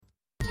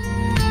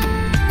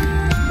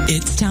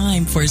It's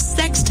time for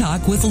Sex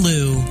Talk with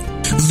Lou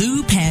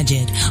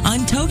Paget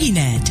on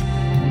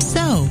TogiNet.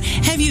 So,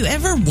 have you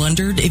ever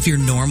wondered if you're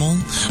normal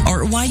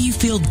or why you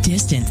feel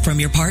distant from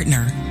your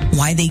partner?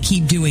 Why they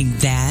keep doing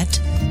that?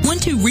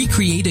 Want to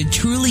recreate a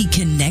truly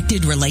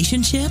connected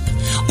relationship?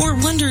 Or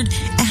wondered,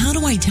 how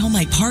do I tell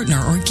my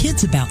partner or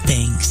kids about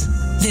things?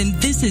 Then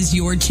this is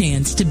your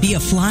chance to be a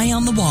fly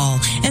on the wall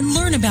and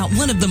learn about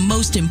one of the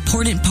most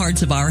important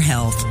parts of our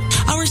health,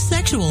 our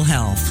sexual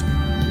health.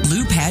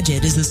 Lou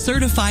Paget is a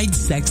certified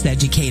sex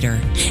educator,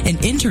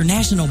 an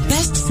international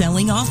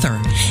best-selling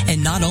author.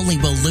 And not only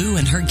will Lou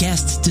and her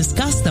guests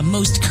discuss the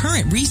most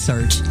current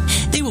research,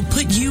 they will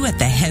put you at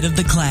the head of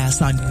the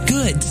class on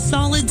good,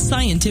 solid,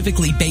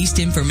 scientifically based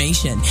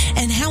information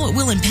and how it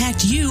will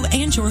impact you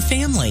and your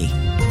family.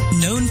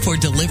 Known for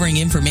delivering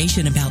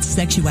information about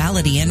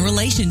sexuality and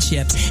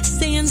relationships,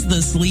 sans the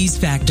sleaze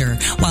factor,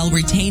 while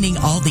retaining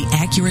all the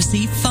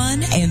accuracy,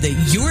 fun, and the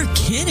you're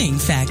kidding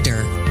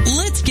factor.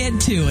 Let's get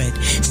to it.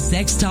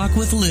 Sex Talk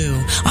with Lou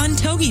on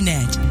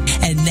TogiNet.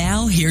 And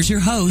now here's your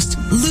host,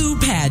 Lou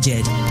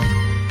Paget.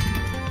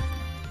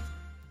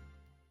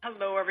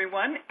 Hello,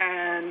 everyone,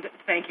 and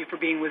thank you for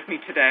being with me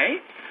today.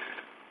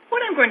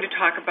 What I'm going to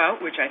talk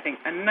about, which I think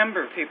a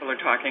number of people are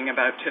talking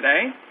about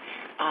today,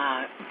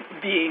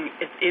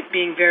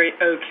 being very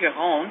au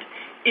courant,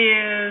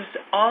 is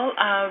all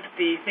of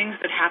the things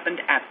that happened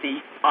at the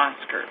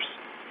Oscars.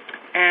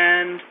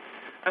 And,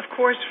 of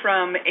course,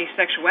 from a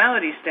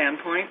sexuality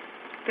standpoint,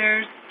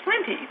 there's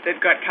plenty that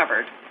got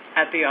covered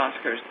at the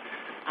Oscars,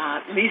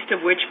 least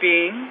of which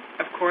being,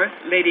 of course,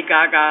 Lady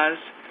Gaga's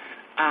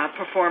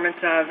performance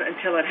of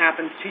Until It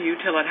Happens to You,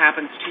 Till It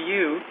Happens to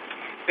You,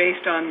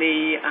 based on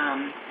the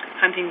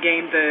Hunting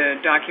Game,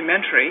 the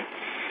documentary.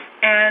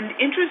 And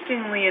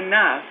interestingly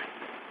enough,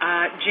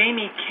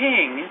 Jamie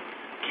King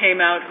came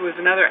out, who is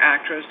another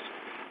actress,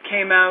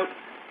 came out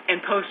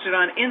and posted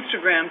on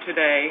Instagram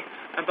today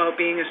about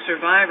being a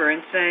survivor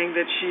and saying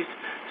that she's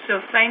so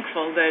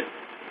thankful that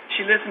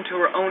she listened to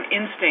her own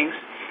instincts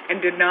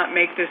and did not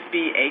make this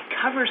be a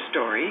cover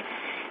story,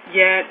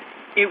 yet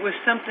it was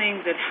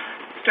something that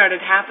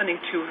started happening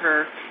to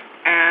her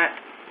at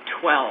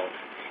 12.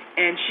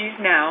 And she's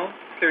now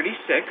 36.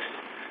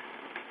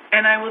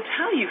 And I will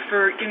tell you,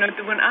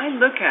 when I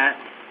look at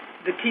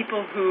the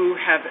people who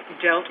have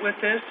dealt with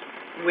this,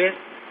 with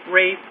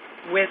rape,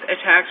 with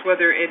attacks,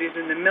 whether it is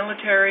in the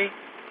military,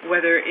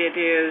 whether it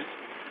is,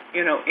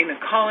 in a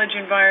college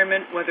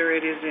environment, whether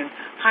it is in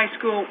high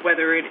school,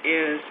 whether it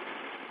is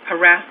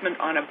harassment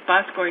on a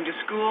bus going to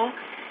school,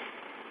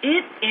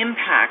 it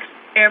impacts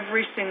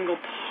every single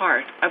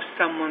part of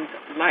someone's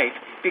life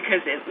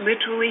because it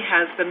literally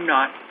has them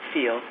not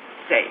feel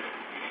safe.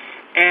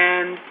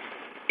 And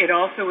it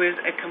also is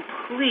a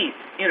complete,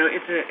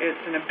 it's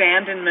an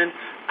abandonment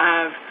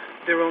of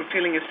their own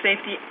feeling of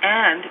safety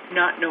and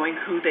not knowing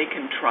who they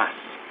can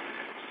trust.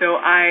 So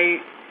I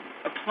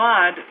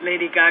applaud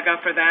Lady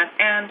Gaga for that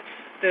and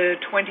the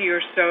 20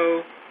 or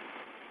so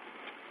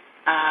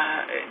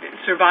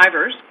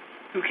survivors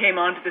who came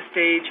onto the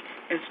stage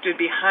and stood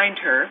behind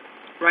her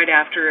right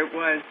after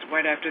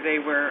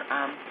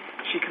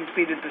she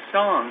completed the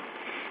song.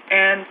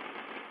 And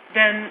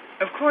then,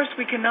 of course,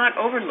 we cannot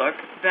overlook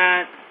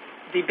that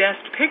the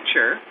Best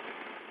Picture,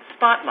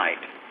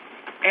 Spotlight.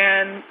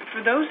 And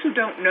for those who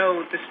don't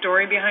know the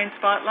story behind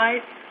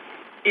Spotlight,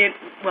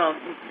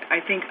 I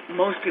think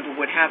most people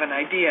would have an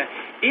idea.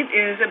 It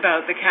is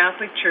about the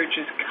Catholic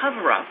Church's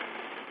cover-up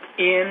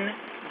in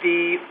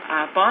the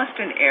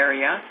Boston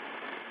area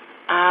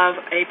of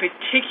a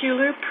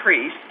particular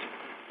priest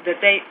that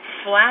they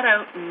flat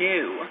out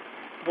knew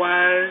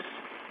was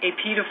a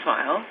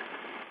pedophile,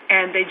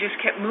 and they just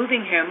kept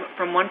moving him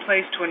from one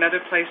place to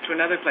another place to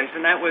another place,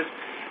 and that was,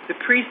 the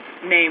priest's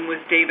name was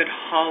David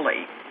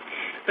Hawley.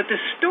 But the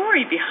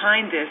story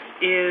behind this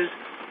is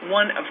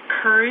one of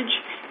courage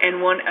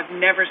and one of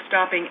never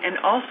stopping, and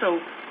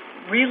also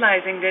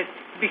realizing that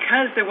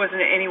because there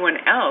wasn't anyone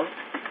else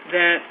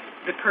that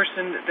the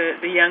person,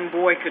 the young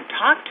boy could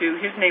talk to,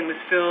 his name was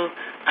Phil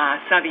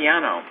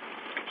Saviano.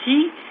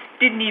 He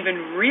didn't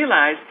even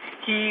realize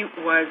he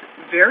was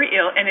very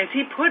ill, and as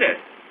he put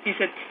it, he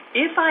said,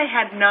 I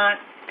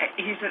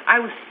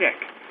was sick.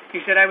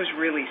 He said, I was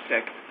really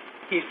sick.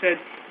 He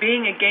said,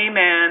 being a gay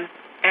man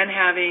and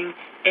having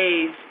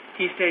AIDS,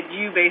 he said,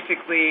 you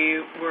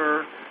basically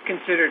were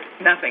considered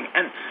nothing.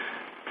 And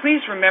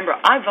please remember,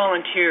 I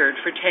volunteered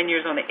for 10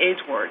 years on the AIDS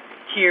ward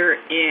here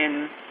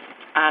in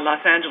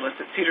Los Angeles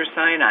at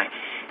Cedars-Sinai.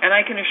 And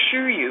I can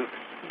assure you,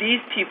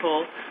 these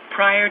people,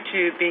 prior to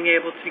being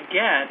able to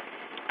get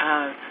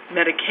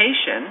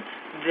medication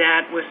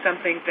that was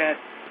something that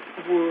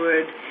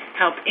would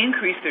help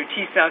increase their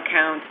T-cell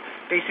counts,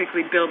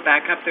 basically build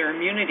back up their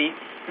immunity,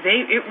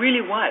 it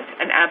really was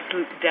an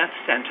absolute death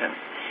sentence.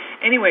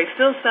 Anyway,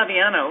 Phil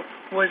Saviano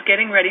was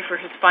getting ready for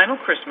his final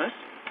Christmas,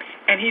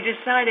 and he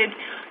decided,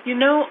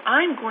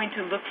 I'm going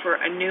to look for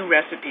a new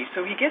recipe.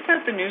 So he gets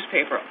out the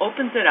newspaper,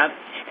 opens it up,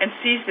 and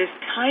sees this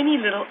tiny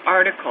little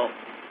article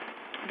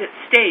that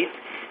states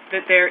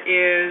that there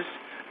is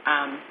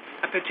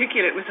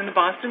it was in the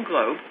Boston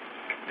Globe,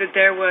 that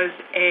there was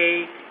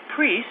a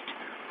priest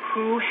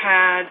who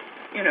had,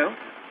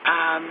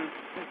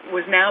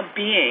 was now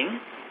being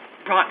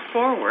brought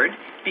forward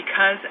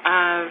because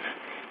of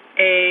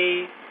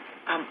a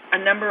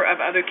number of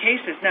other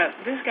cases. Now,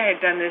 this guy had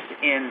done this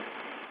in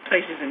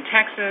places in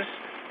Texas,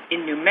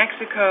 in New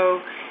Mexico,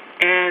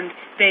 and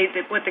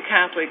what the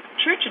Catholic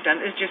Church had done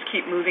is just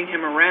keep moving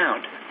him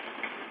around.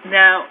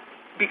 Now,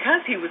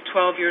 because he was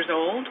 12 years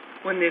old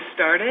when this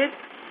started,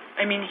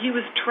 he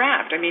was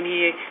trapped.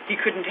 He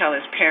couldn't tell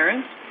his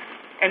parents.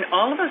 And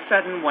all of a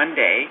sudden, one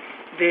day,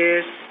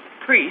 this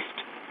priest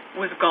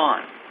was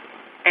gone.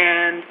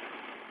 And,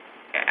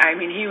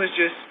 he was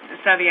just,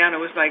 Saviano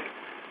was like,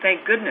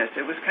 thank goodness.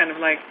 It was kind of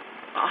like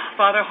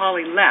Father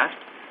Hawley left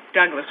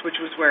Douglas, which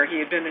was where he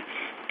had been,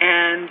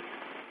 and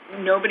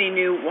nobody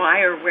knew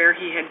why or where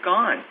he had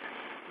gone.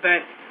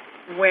 But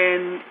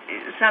when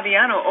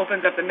Saviano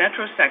opens up the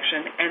Metro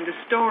section, and the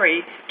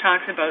story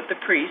talks about the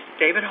priest,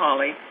 David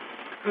Hawley,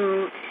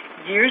 who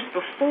years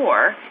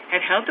before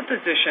had held the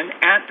position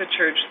at the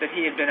church that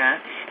he had been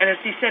at, and as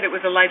he said, it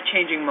was a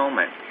life-changing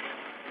moment.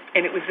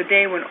 And it was the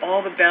day when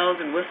all the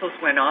bells and whistles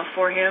went off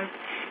for him,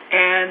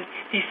 and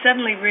he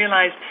suddenly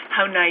realized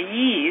how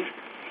naive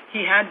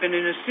he had been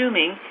in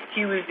assuming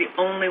he was the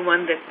only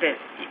one that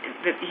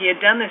he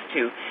had done this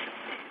to.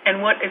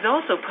 And what is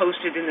also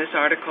posted in this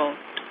article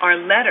are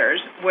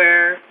letters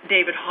where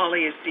David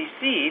Hawley is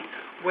CC'd,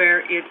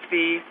 where it's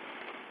the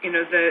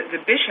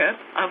bishop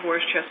of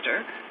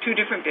Worcester, two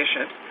different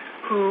bishops,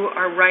 who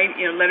are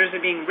letters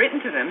are being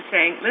written to them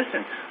saying,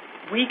 listen,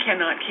 we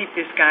cannot keep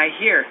this guy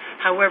here.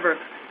 However,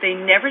 they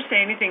never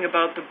say anything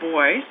about the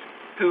boys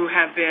who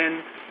have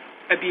been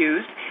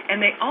abused, and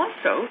they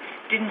also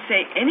didn't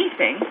say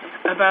anything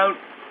about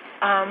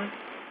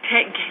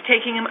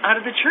taking him out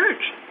of the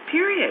church,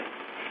 period.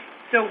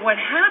 So what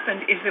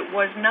happened is it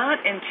was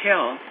not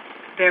until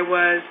there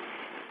was,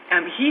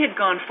 he had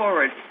gone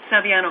forward,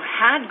 Saviano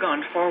had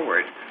gone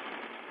forward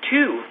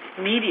to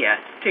media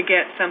to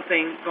get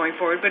something going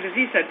forward. But as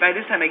he said, by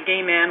this time a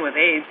gay man with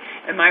AIDS,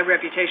 and my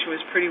reputation was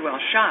pretty well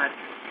shot.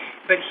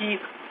 But he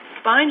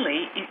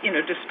finally,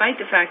 despite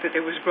the fact that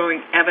there was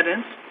growing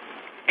evidence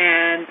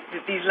and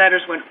that these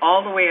letters went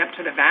all the way up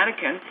to the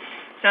Vatican,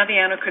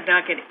 Saviano could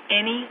not get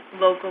any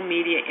local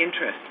media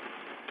interest.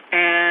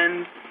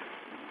 And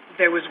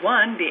there was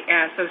one, the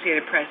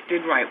Associated Press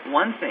did write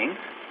one thing,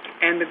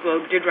 and the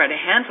Globe did write a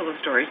handful of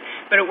stories,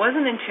 but it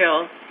wasn't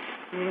until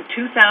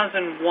 2001,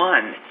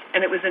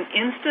 and it was an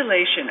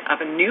installation of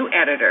a new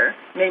editor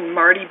named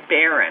Marty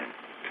Barron,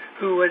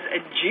 who was a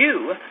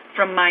Jew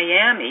from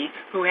Miami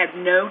who had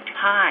no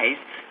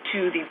ties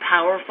to the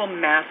powerful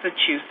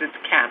Massachusetts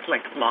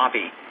Catholic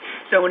lobby.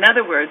 So in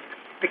other words,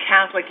 the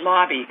Catholic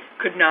lobby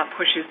could not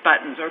push his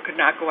buttons or could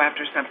not go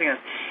after something else.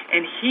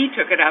 And he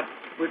took it up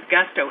with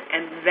gusto,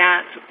 and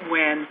that's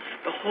when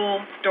the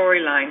whole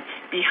storyline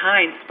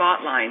behind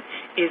Spotlight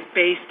is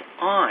based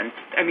on,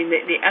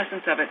 the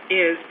essence of it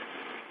is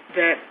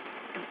that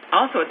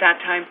also at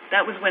that time,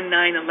 that was when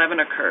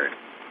 9/11 occurred.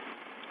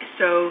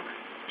 So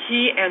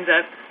he ends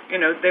up,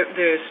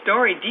 the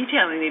story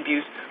detailing the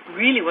abuse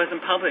really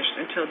wasn't published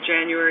until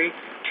January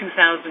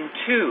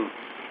 2002.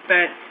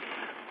 But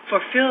for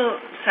Phil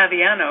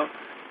Saviano,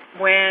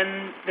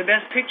 when the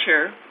Best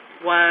Picture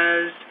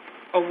was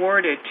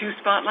awarded to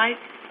Spotlight,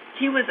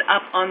 he was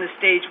up on the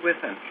stage with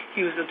them.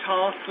 He was a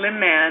tall, slim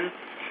man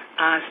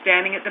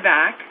standing at the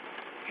back,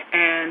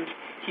 and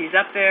he's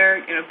up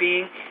there,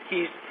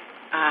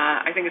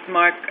 I think it's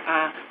Mark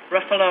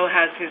Ruffalo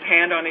has his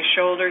hand on his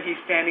shoulder. He's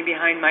standing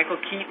behind Michael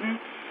Keaton.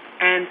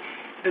 And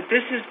that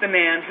this is the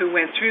man who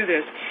went through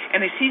this.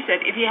 And as he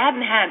said, if he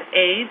hadn't had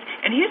AIDS,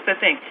 and here's the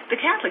thing, the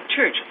Catholic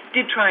Church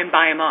did try and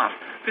buy him off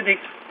for the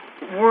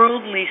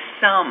worldly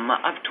sum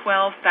of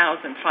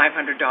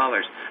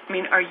 $12,500.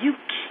 Are you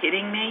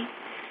kidding me?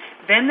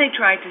 Then they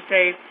tried to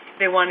say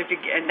they wanted to,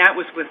 and that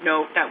was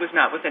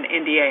not with an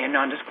NDA, a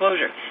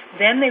non-disclosure.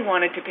 Then they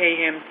wanted to pay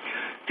him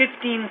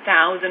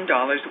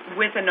 $15,000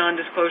 with a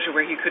non-disclosure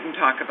where he couldn't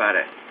talk about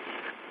it.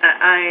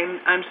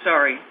 I'm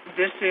sorry.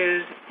 This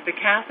is, the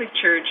Catholic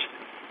Church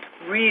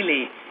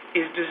really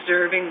is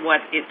deserving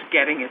what it's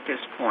getting at this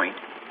point.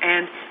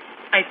 And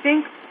I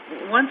think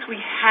once we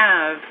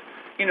have,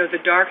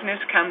 the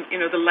darkness comes,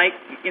 the light,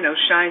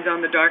 shines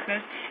on the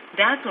darkness,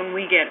 that's when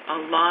we get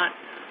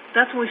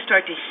that's when we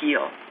start to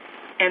heal.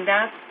 And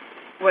that's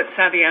what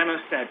Saviano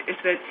said, is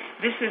that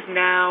this is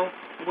now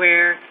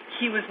where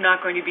he was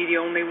not going to be the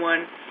only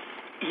one.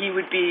 He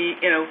would be,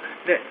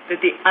 that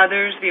the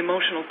others, the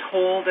emotional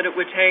toll that it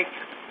would take.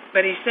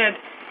 But he said,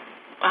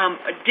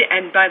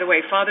 and by the way,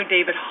 Father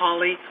David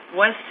Hawley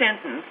was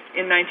sentenced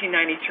in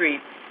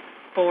 1993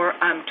 for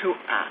up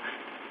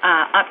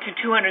to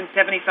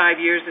 275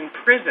 years in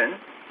prison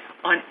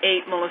on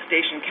 8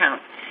 molestation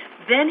counts.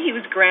 Then he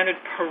was granted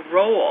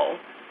parole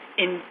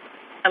in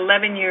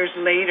 11 years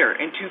later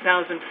in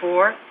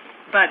 2004,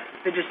 but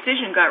the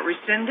decision got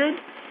rescinded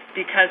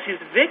because his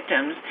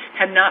victims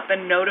had not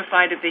been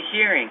notified of the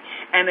hearing.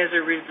 And as a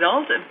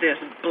result of this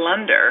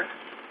blunder,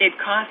 it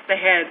cost the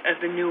head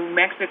of the New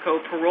Mexico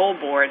Parole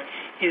Board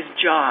his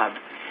job.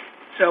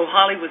 So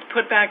Holly was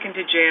put back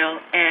into jail,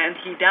 and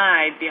he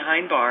died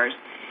behind bars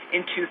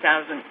in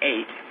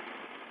 2008.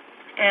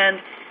 And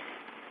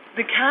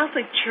the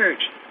Catholic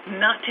Church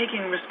not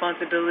taking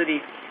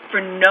responsibility for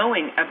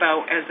knowing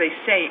about, as they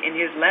say in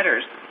his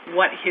letters,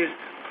 what his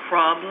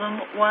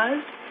problem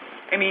was.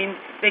 I mean,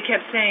 they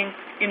kept saying,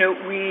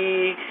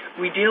 we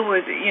deal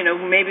with,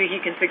 maybe he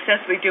can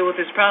successfully deal with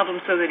his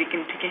problem so that he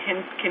can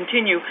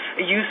continue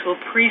a useful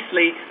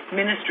priestly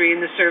ministry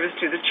in the service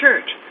to the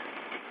church.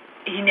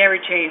 He never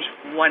changed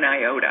one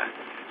iota.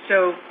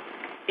 So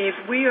if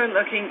we are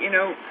looking,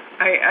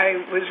 I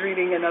was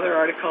reading another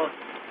article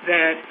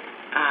that,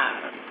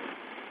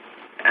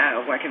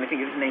 why can't I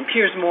think of his name?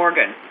 Piers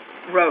Morgan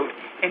wrote,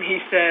 and he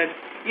said,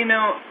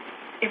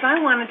 if I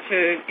wanted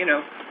to,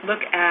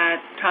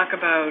 talk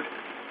about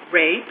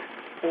rape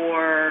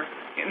or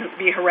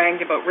be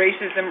harangued about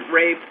racism,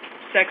 rape,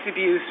 sex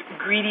abuse,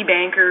 greedy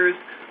bankers,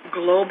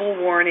 global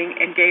warming,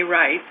 and gay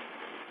rights,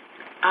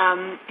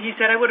 he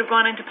said I would have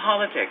gone into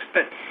politics.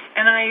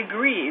 And I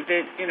agree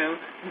that,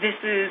 this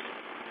is,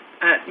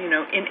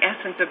 in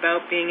essence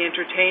about being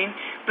entertained,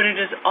 but it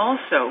is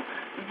also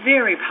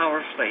very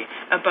powerfully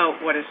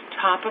about what is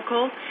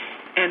topical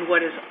and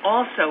what is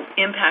also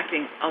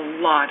impacting a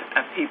lot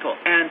of people.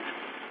 And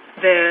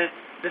the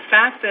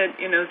fact that,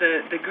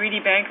 the greedy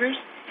bankers,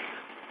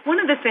 one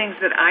of the things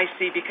that I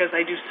see, because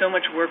I do so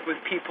much work with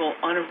people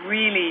on a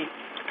really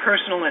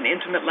personal and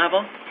intimate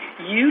level,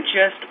 you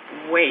just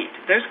wait.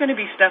 There's going to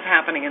be stuff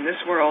happening in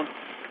this world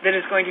that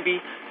is going to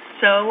be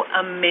so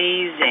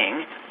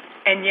amazing,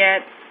 and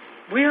yet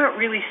we aren't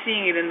really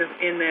seeing it in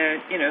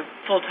the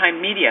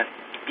full-time media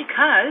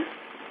because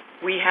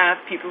we have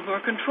people who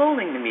are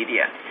controlling the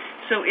media.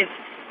 So it's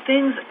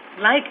things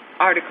like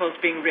articles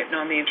being written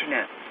on the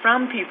internet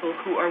from people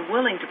who are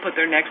willing to put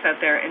their necks out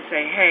there and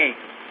say, hey,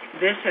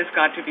 this has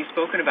got to be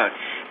spoken about.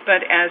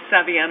 But as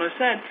Saviano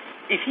said,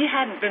 if he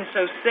hadn't been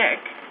so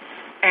sick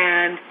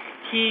and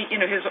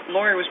his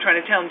lawyer was trying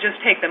to tell him, just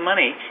take the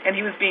money, and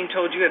he was being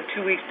told you have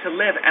 2 weeks to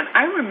live. And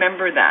I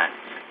remember that.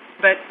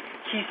 But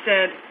he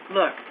said,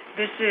 look,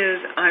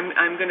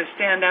 I'm going to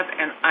stand up,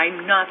 and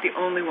I'm not the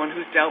only one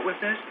who's dealt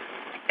with this.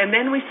 And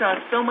then we saw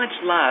so much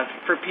love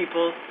for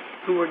people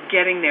who were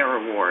getting their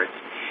rewards.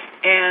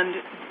 And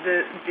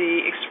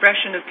the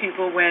expression of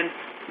people when,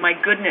 my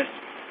goodness,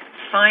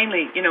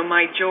 finally,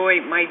 my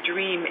joy, my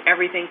dream,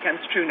 everything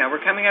comes true. Now,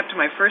 we're coming up to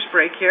my first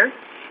break here,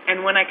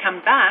 and when I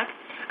come back,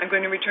 I'm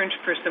going to return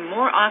for some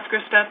more Oscar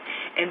stuff,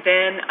 and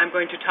then I'm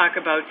going to talk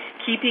about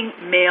keeping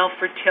male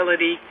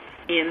fertility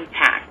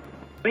intact.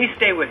 Please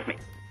stay with me.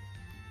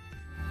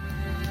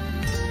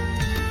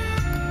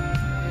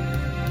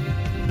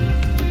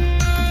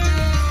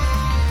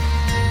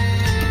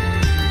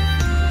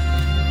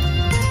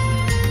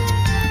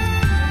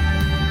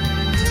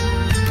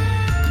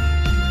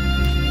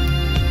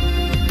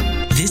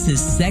 This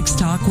is Sex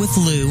Talk with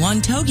Lou on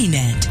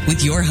TogiNet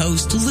with your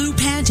host, Lou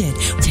Paget.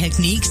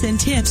 Techniques and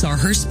tips are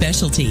her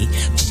specialty.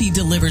 She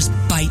delivers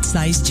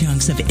bite-sized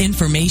chunks of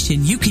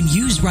information you can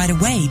use right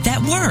away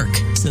that work.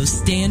 So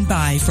stand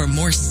by for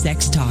more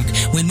Sex Talk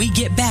when we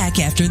get back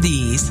after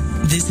these.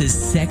 This is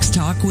Sex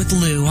Talk with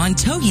Lou on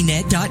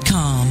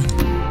TogiNet.com.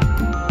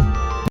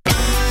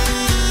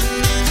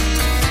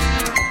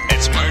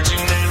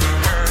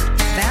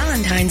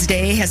 Valentine's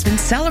Day has been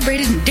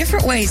celebrated in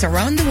different ways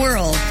around the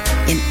world.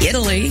 In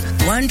Italy,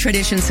 one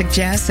tradition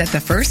suggests that the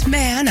first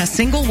man a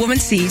single woman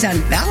sees on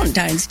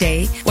Valentine's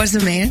Day was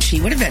the man she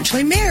would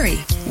eventually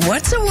marry.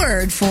 What's a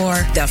word for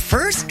the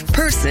first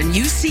person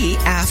you see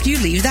after you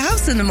leave the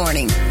house in the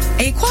morning?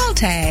 A qual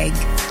tag.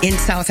 In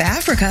South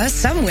Africa,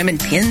 some women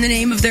pin the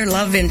name of their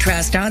love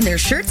interest on their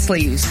shirt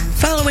sleeves,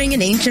 following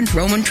an ancient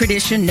Roman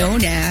tradition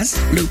known as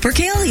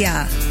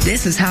Lupercalia.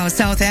 This is how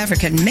South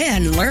African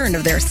men learn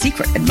of their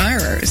secret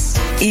admirers.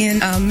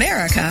 In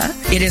America,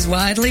 it is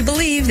widely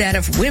believed that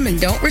if women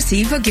don't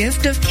receive a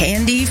gift of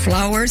candy,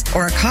 flowers,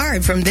 or a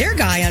card from their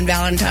guy on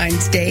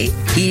Valentine's Day,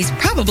 he's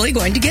probably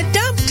going to get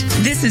dumped.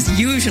 This is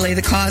usually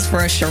the cause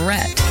for a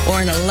charrette,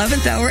 or an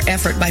 11th hour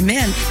effort by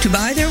men to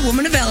buy their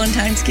woman a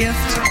Valentine's gift.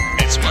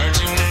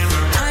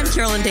 I'm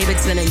Carolyn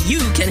Davidson, and you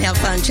can have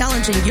fun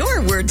challenging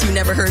your words you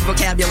never heard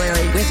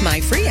vocabulary with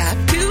my free app,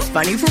 Too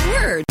Funny for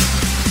Words.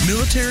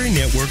 Military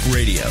Network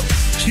Radio,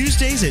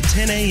 Tuesdays at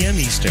 10 a.m.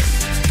 Eastern,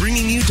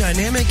 bringing you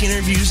dynamic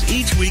interviews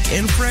each week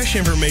and fresh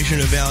information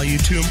of value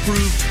to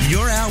improve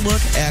your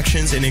outlook,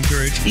 actions, and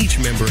encourage each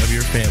member of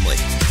your family.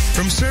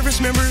 From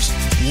service members,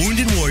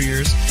 wounded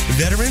warriors,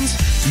 veterans,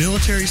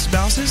 military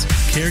spouses,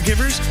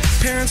 caregivers,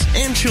 parents,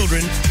 and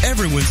children,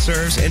 everyone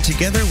serves, and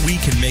together we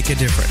can make a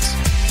difference.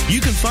 You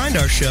can find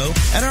our show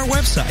at our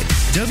website,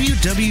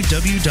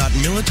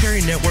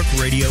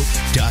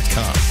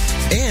 www.militarynetworkradio.com,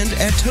 and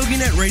at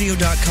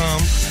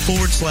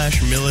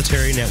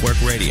toginetradio.com/Military Network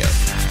Radio.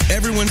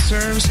 Everyone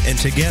serves, and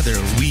together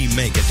we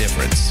make a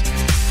difference.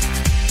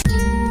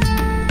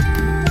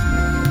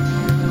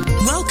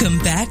 Welcome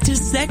back to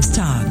Sex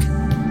Talk.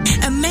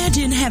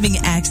 Imagine having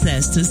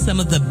access to some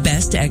of the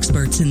best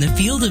experts in the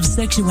field of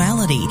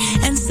sexuality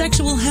and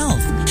sexual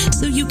health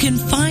so you can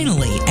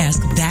finally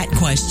ask that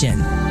question.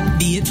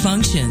 Be it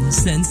function,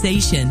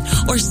 sensation,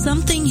 or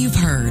something you've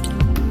heard.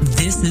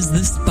 This is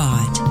the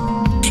spot.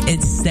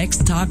 It's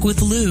Sex Talk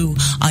with Lou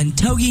on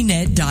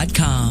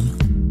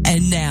TogiNet.com.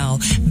 And now,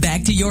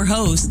 back to your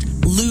host,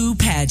 Lou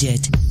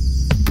Paget.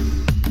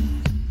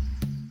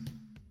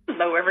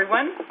 Hello,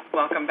 everyone.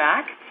 Welcome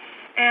back.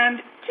 And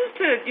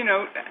just to,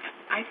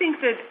 I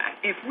think that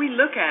if we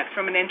look at,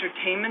 from an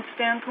entertainment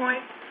standpoint,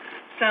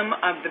 some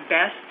of the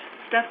best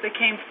stuff that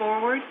came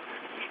forward,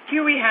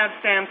 here we have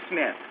Sam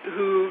Smith,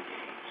 who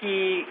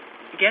he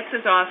gets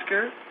his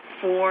Oscar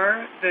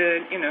for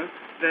the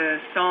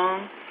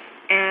song,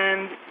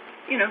 and,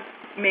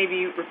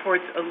 maybe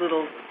reports a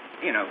little,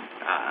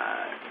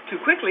 too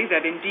quickly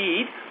that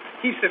indeed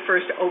he's the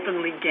first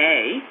openly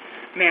gay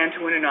man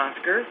to win an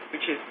Oscar,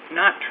 which is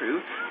not true,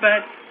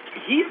 but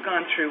he's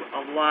gone through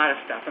a lot of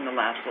stuff in the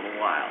last little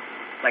while,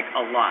 like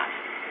a lot.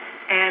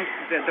 And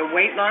the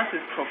weight loss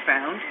is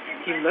profound.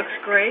 He looks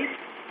great.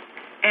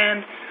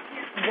 And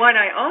what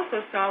I also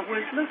saw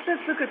was,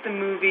 let's look at the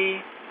movie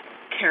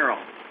Carol.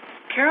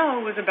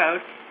 Carol was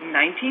about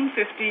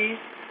 1950s,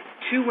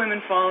 two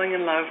women falling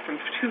in love from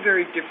two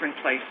very different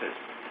places.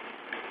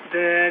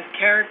 The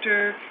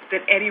character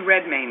that Eddie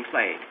Redmayne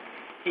played,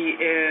 he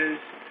is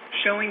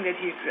showing that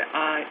he's,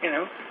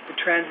 the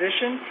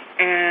transition,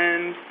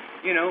 and,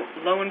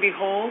 lo and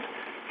behold,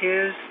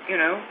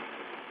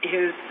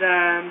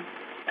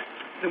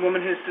 the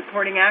woman who's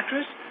supporting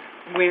actress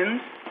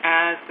wins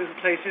as who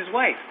plays his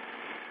wife.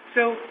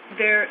 So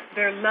their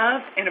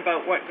love and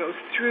about what goes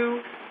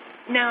through.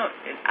 Now,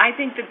 I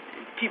think that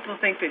people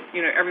think that,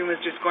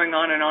 everyone's just going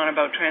on and on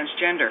about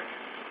transgender.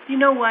 You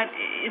know what?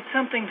 It's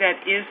something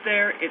that is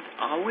there. It's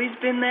always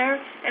been there,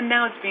 and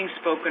now it's being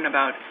spoken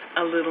about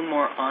a little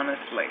more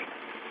honestly.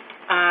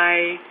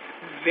 I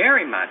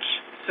very much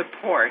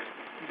support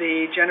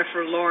the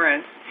Jennifer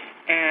Lawrence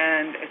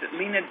and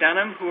Lena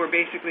Dunham, who are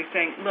basically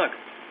saying, look,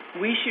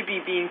 we should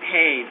be being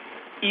paid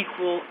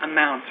equal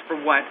amounts for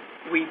what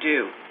we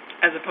do,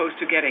 as opposed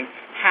to getting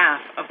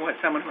half of what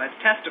someone who has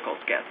testicles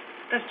gets.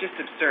 That's just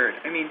absurd.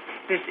 I mean,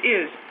 this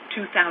is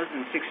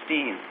 2016,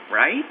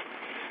 right?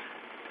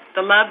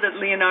 The love that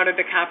Leonardo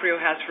DiCaprio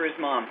has for his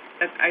mom,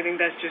 I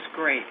think that's just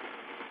great.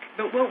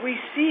 But what we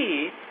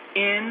see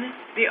in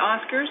the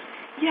Oscars,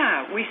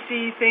 we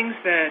see things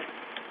that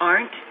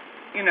aren't,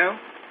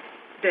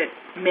 that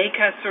make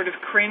us sort of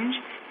cringe,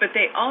 but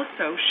they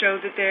also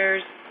show that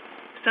there's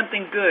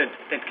something good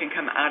that can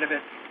come out of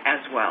it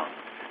as well.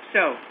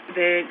 So,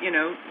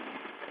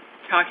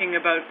 talking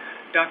about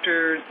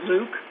Dr.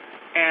 Luke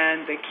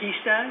and the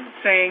Keisha,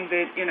 saying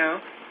that,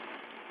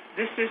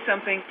 this is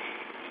something,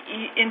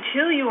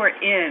 until you are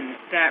in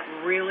that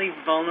really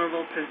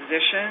vulnerable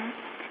position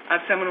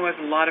of someone who has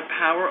a lot of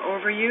power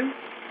over you,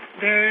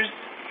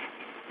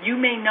 you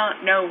may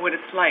not know what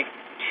it's like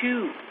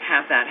to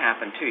have that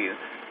happen to you.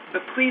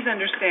 But please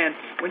understand,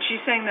 when she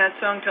sang that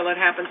song, Till It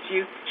Happens to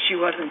You, she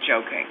wasn't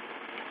joking.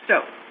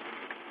 So,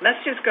 let's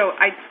just go.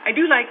 I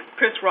do like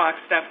Chris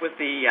Rock's stuff with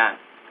the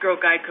Girl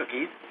Guide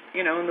cookies,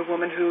 and the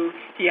woman who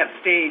he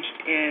upstaged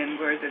in,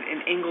 in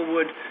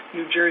Englewood,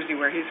 New Jersey,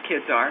 where his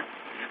kids are.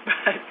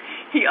 But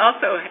he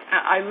also,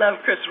 I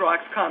love Chris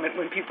Rock's comment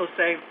when people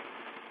say,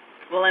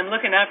 well, I'm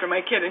looking after my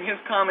kid, and his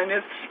comment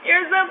is,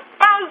 you're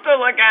supposed to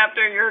look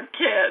after your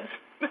kids.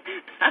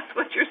 That's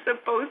what you're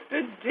supposed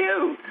to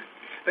do.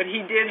 But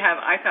he did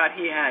I thought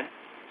he had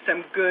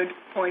some good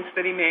points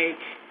that he made.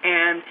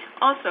 And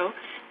also,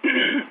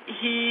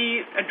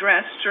 he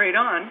addressed straight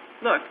on,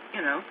 look,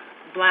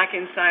 black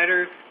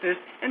insider, this,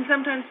 and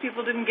sometimes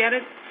people didn't get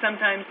it,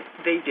 sometimes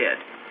they did.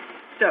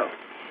 So,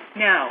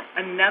 now,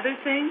 another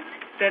thing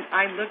that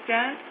I looked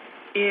at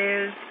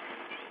is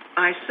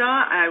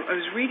I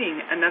was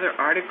reading another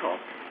article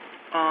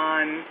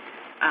on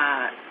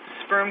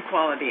sperm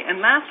quality.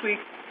 And last week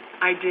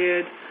I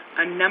did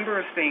a number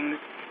of things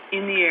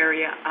in the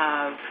area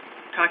of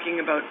talking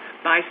about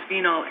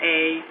bisphenol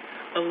A,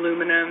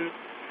 aluminum,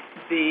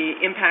 the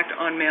impact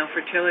on male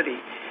fertility.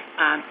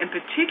 And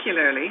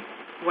particularly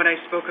what I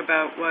spoke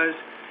about was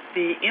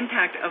the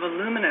impact of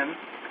aluminum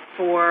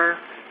for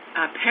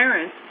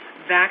parents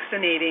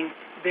vaccinating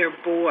their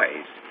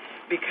boys,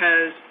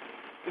 because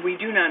we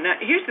do not know.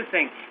 Here's the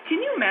thing.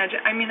 Can you imagine?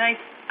 I mean, I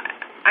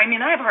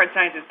have a hard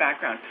sciences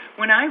background.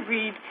 When I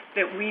read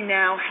that we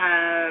now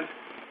have,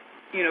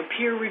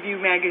 peer review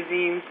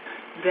magazines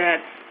that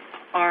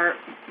are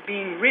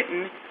being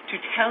written to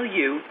tell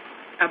you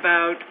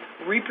about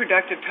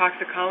reproductive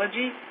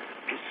toxicology,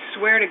 I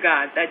swear to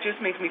God, that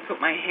just makes me put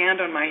my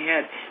hand on my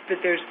head that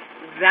there's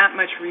that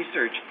much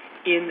research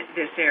in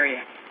this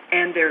area,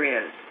 and there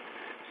is.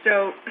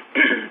 So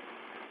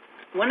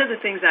one of the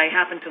things I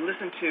happened to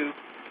listen to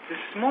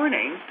this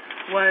morning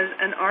was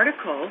an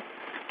article.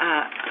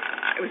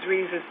 I was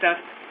reading some stuff,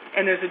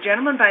 and there's a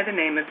gentleman by the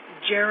name of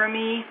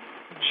Jeremy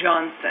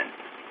Johnson.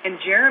 And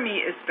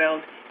Jeremy is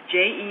spelled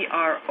Jeromy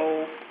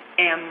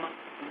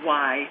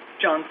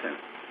Johnson.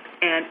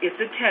 And it's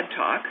a TED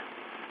Talk.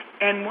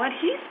 And what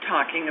he's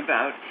talking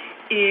about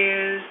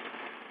is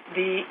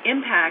the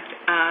impact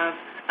of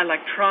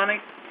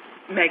electronic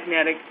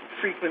magnetic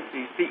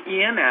frequencies, the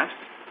EMFs,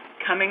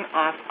 coming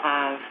off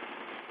of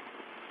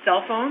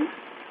cell phones,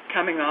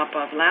 coming off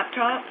of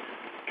laptops,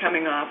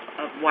 coming off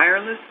of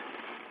wireless,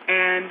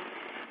 and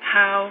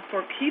how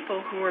for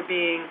people who are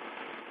being,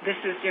 this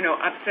is,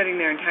 upsetting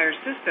their entire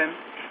system,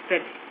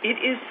 that it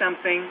is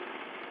something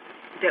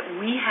that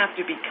we have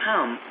to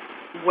become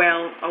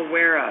well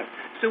aware of.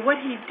 So what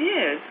he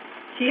did,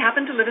 he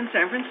happened to live in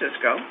San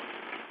Francisco,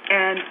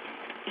 and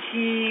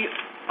he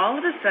all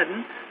of a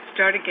sudden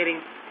started getting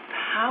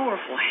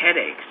powerful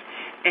headaches,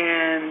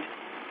 and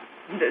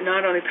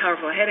not only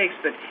powerful headaches,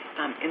 but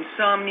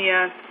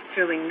insomnia,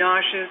 feeling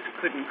nauseous,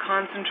 couldn't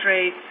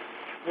concentrate,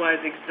 was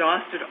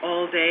exhausted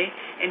all day,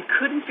 and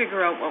couldn't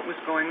figure out what was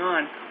going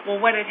on. Well,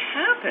 what had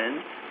happened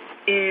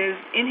is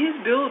in his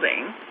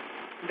building,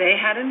 they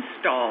had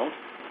installed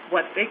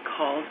what they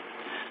called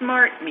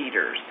smart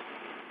meters.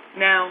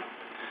 Now,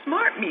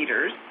 smart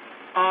meters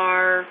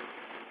are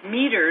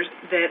meters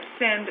that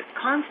send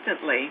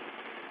constantly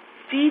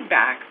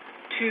feedback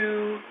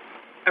to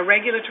a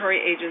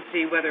regulatory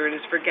agency, whether it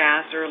is for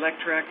gas or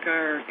electric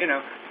or,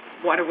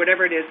 water,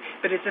 whatever it is,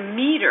 but it's a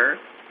meter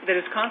that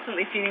is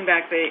constantly feeding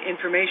back the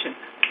information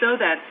so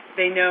that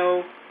they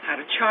know how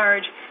to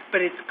charge,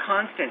 but it's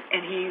constant.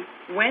 And he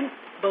went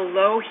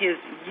below his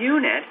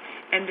unit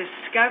and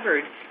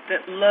discovered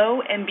that,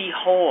 lo and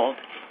behold,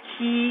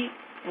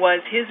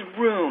 his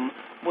room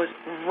was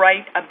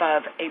right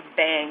above a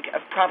bank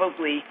of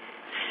probably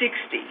 60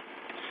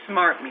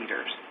 smart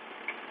meters.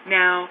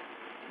 Now,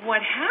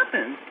 what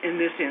happens in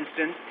this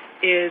instance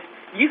is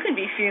you can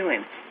be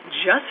feeling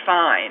just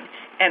fine,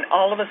 and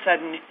all of a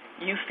sudden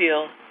you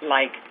feel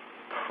like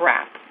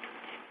crap.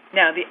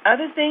 Now, the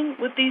other thing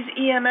with these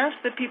EMFs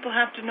that people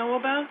have to know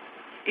about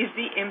is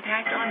the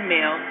impact on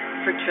male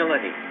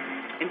fertility.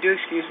 And do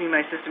excuse me,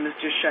 my system is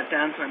just shut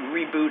down, so I'm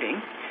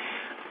rebooting.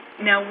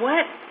 Now,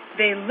 what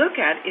they look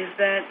at is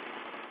that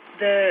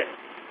the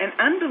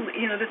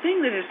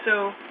thing that is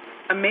so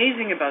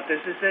amazing about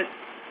this is that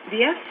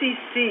the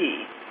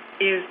FCC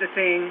is the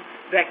thing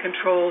that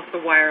controls the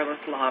wireless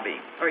lobby,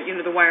 or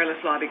the wireless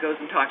lobby goes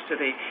and talks to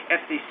the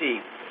FCC.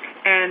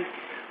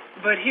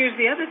 But here's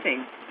the other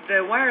thing: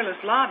 the wireless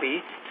lobby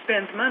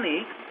spends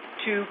money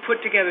to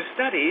put together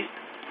studies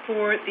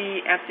for the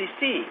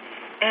FCC,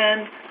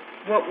 and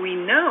what we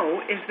know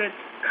is that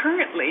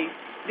currently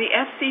the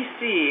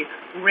FCC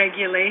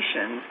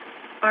regulations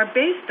are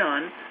based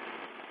on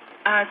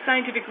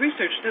scientific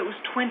research that was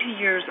 20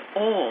 years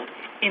old.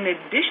 In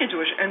addition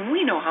to which, and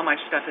we know how much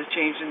stuff has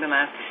changed in the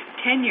last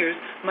 10 years,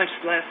 much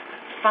less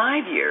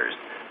 5 years,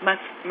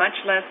 much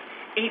less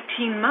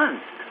 18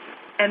 months.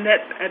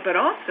 But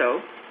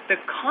also,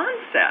 the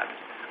concept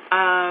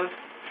of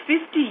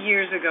 50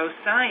 years ago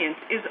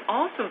science is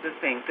also the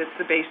thing that's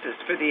the basis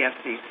for the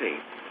FCC.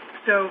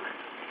 So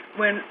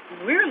when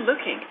we're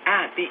looking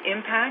at the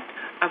impact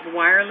of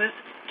wireless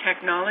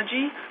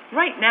technology,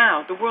 right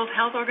now the World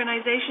Health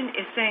Organization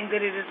is saying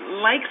that it is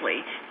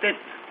likely that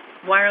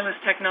wireless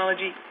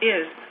technology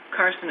is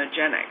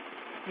carcinogenic.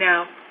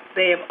 Now,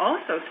 they have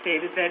also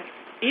stated that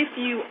if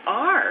you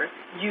are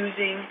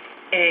using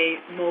a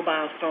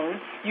mobile phone,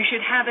 you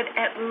should have it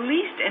at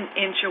least an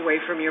inch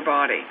away from your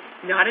body,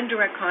 not in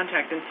direct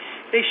contact. And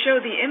they show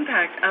the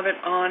impact of it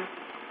on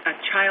a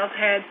child's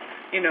head,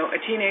 a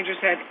teenager's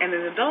head, and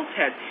an adult's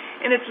head.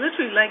 And it's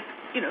literally like,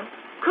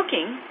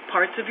 cooking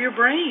parts of your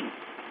brain.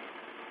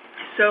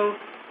 So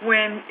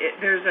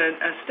there's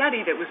a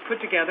study that was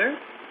put together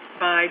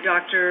by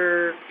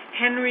Dr.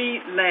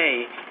 Henry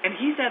Ley, and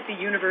he's at the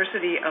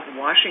University of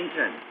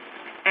Washington.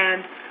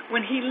 And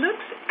when he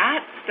looks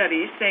at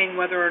studies saying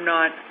whether or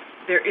not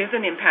there is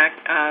an impact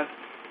of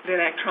the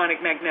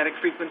electronic magnetic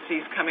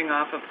frequencies coming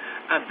off of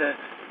either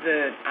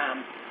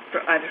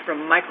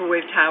from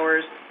microwave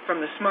towers,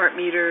 from the smart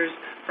meters,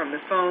 from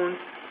the phones,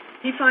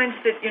 he finds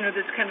that,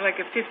 there's kind of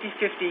like a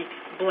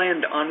 50-50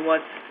 blend on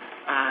what's,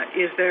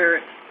 is there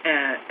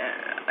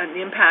an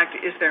impact,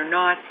 is there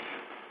not,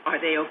 are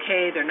they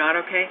okay, they're not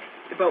okay.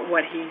 But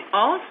what he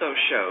also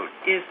showed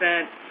is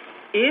that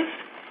if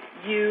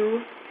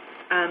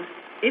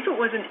it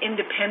was an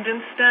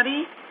independent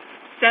study,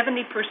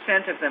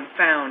 70% of them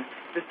found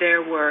that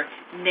there were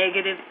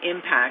negative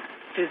impacts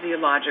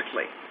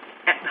physiologically.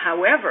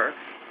 However,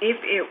 if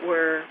it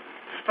were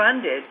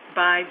funded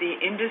by the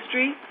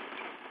industry,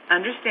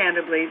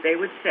 understandably, they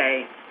would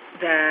say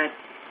that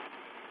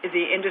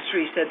the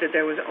industry said that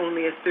there was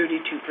only a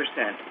 32%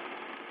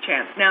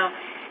 chance. Now,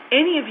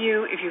 any of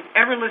you, if you've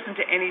ever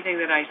listened to anything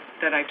that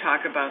I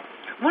talk about,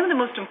 one of the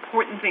most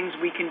important things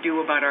we can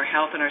do about our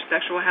health and our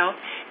sexual health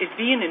is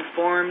be an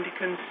informed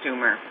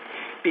consumer,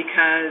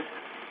 because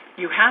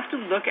you have to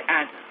look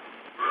at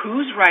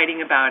who's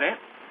writing about it,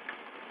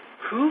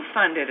 who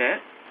funded it,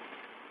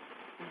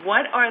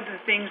 what are the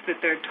things that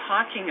they're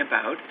talking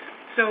about.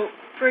 So,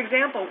 for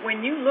example,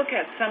 when you look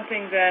at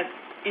something that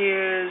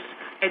is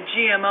a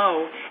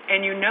GMO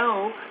and you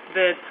know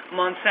that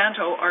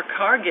Monsanto or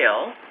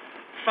Cargill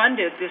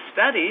funded this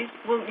study,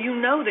 well, you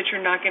know that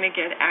you're not going to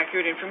get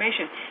accurate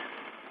information.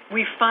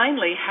 We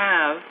finally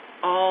have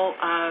all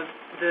of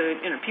the,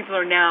 people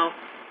are now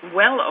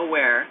well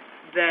aware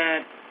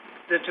that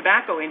the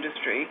tobacco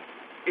industry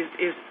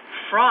is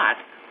fraught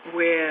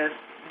with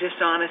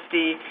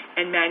dishonesty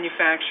and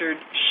manufactured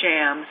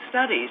sham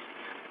studies.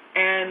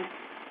 And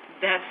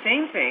that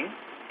same thing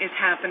is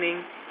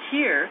happening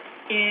here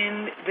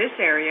in this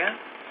area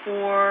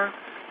for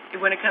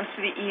when it comes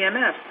to the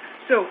EMFs.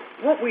 So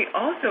what we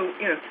also,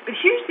 but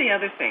here's the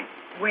other thing.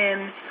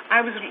 When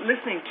I was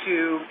listening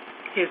to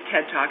his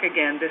TED Talk,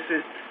 again, this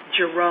is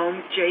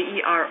Jerome,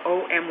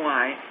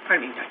 Jeromy,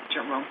 pardon me, not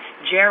Jerome,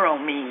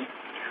 Jeremy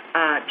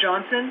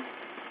Johnson.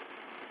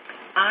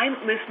 I'm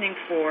listening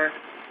for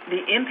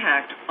the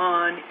impact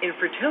on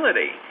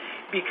infertility,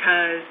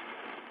 because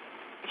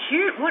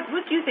here, what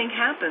do you think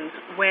happens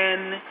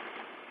when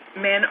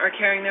men are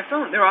carrying their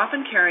phone? They're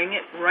often carrying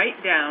it right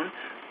down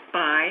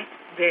by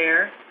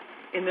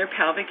in their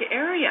pelvic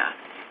area.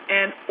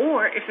 And,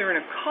 or if they're in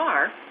a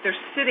car, they're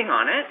sitting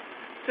on it,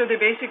 so they're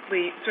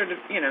basically sort of,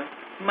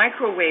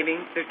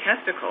 microwaving their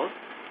testicles,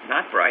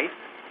 not bright.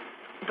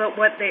 But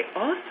what they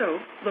also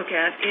look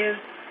at is,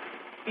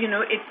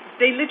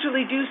 they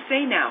literally do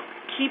say now,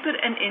 keep it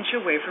an inch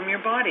away from your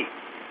body.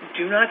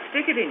 Do not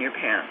stick it in your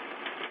pants.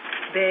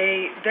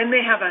 They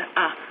have a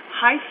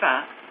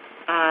Haifa,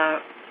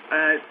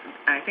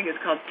 I think it's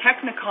called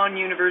Technikon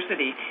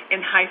University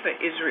in Haifa,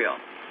 Israel.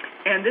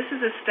 And this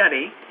is a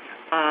study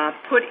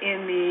put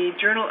in the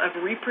Journal of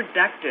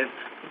Reproductive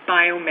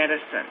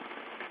Biomedicine.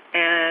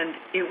 And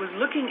it was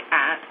looking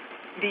at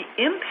the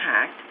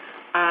impact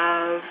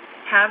of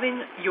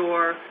having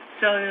your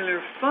cellular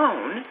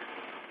phone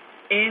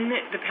in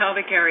the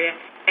pelvic area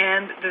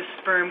and the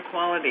sperm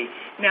quality.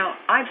 Now,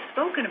 I've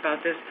spoken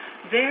about this.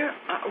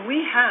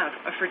 We have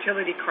a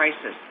fertility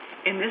crisis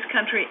in this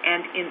country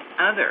and in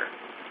other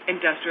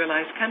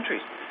industrialized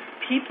countries.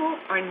 People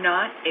are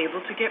not able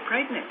to get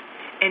pregnant.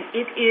 And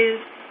it is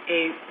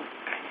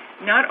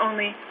not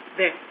only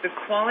the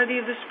quality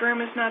of the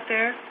sperm is not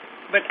there,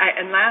 but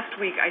and last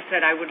week I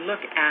said I would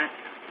look at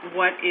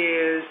what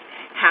is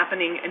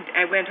happening, and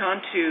I went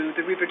on to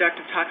the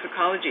reproductive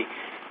toxicology.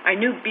 I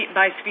knew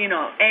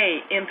bisphenol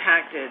A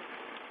impacted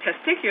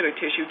testicular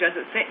tissue. Does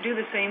it do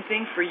the same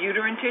thing for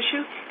uterine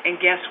tissue? And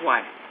guess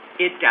what?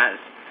 It does.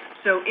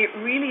 So it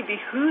really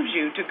behooves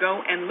you to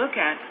go and look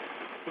at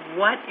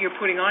what you're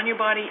putting on your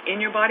body, in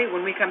your body.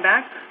 When we come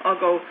back, I'll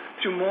go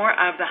through more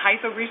of the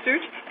Haifa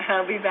research, and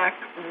I'll be back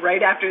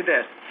right after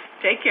this.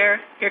 Take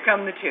care. Here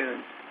come the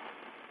tunes.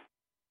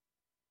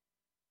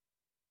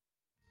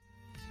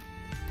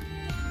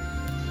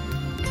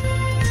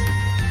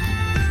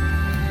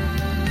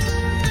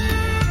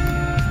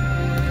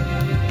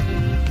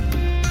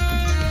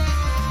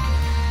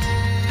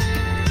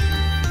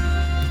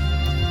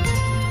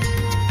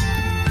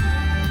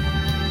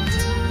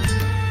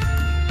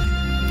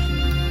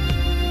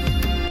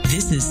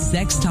 This is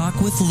Sex Talk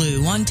with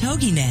Lou on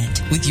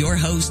TogiNet with your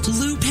host,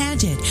 Lou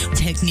Paget.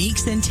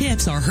 Techniques and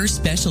tips are her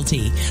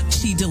specialty.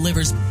 She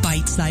delivers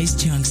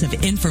bite-sized chunks of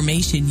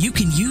information you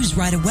can use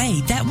right away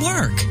that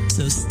work.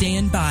 So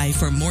stand by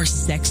for more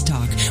Sex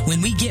Talk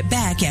when we get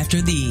back after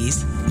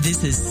these.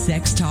 This is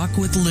Sex Talk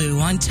with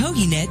Lou on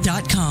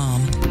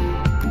TogiNet.com.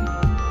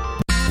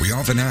 We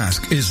often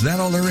ask, is that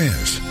all there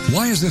is?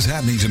 Why is this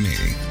happening to me?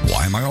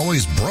 Why am I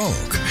always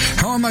broke?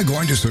 How am I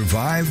going to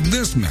survive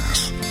this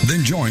mess?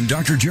 Then join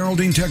Dr.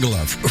 Geraldine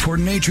Tegeloff for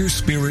Nature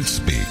Spirit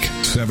Speak,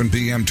 7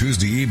 p.m.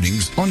 Tuesday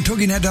evenings on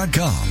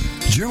TogiNet.com.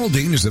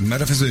 Geraldine is a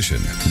metaphysician,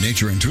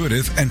 nature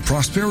intuitive, and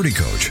prosperity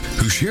coach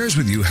who shares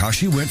with you how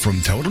she went from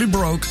totally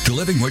broke to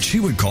living what she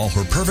would call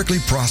her perfectly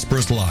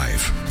prosperous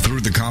life.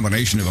 Through the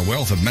combination of a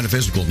wealth of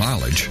metaphysical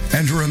knowledge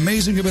and her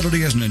amazing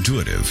ability as an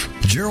intuitive,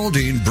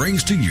 Geraldine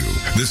brings to you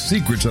the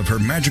secrets of her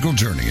magical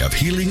journey of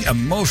healing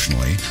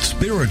emotionally,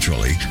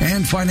 spiritually,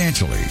 and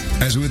financially.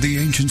 As with the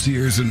ancient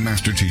seers and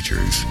master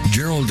teachers,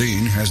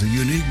 Geraldine has a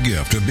unique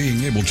gift of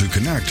being able to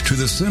connect to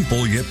the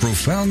simple yet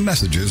profound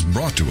messages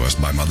brought to us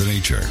by Mother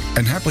Nature,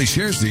 and happily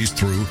shares these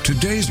through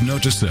today's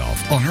note to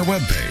self on her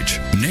webpage,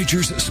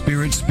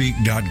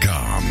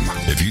 naturespiritspeak.com.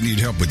 If you need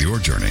help with your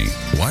journey,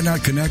 why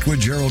not connect with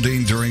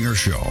Geraldine during her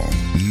show,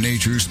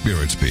 Nature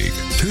Spirit Speak,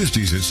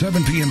 Tuesdays at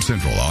 7 p.m.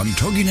 Central on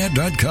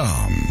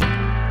TogiNet.com.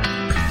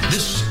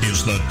 This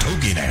is the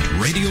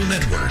TogiNet Radio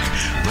Network,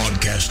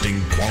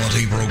 broadcasting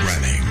quality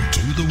programming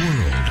to the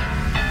world.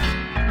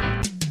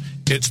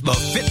 It's the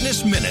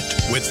Fitness Minute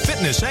with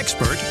fitness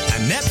expert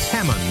Annette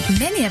Hammond.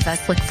 Many of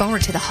us look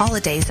forward to the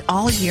holidays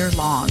all year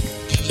long.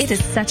 It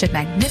is such a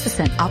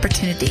magnificent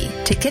opportunity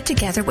to get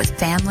together with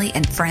family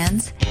and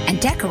friends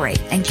and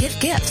decorate and give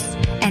gifts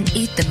and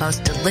eat the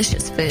most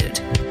delicious food.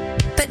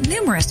 But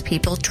numerous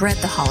people dread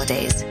the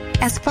holidays.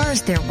 As far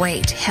as their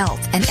weight,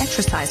 health, and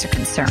exercise are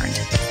concerned,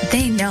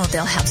 they know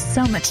they'll have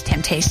so much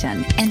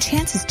temptation and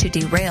chances to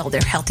derail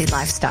their healthy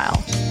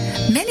lifestyle.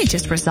 Many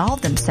just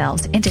resolve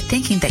themselves into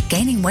thinking that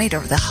gaining weight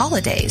over the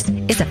holidays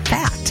is a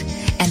fact,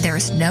 and there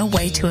is no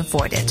way to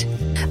avoid it.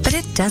 But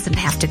it doesn't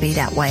have to be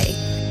that way.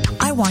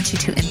 I want you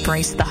to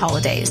embrace the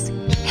holidays.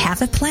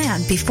 Have a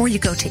plan before you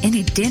go to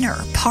any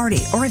dinner,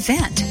 party, or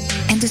event,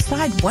 and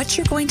decide what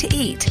you're going to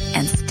eat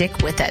and stick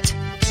with it.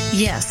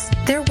 Yes,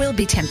 There will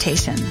be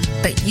temptation,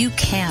 but you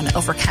can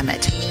overcome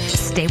it.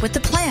 Stay with the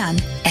plan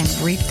and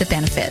reap the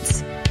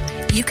benefits.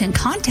 You can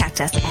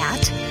contact us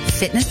at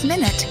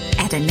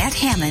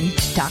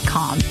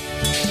fitnessminute@AnnetteHammond.com.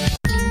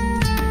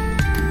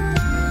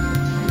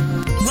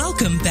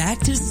 Welcome back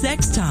to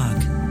Sex Talk.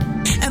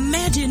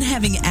 Imagine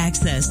having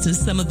access to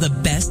some of the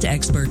best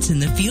experts in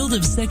the field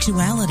of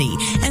sexuality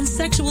and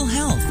sexual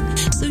health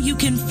so you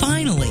can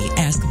finally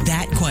ask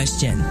that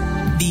question.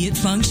 Be it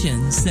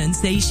function,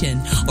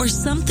 sensation, or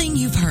something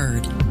you've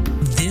heard.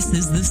 This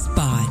is the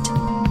spot.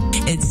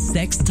 It's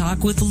Sex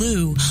Talk with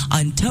Lou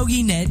on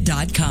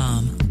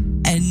TogiNet.com.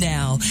 And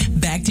now,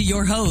 back to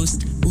your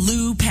host,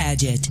 Lou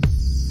Paget.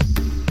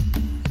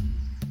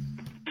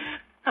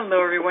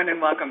 Hello, everyone,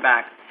 and welcome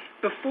back.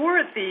 Before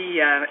as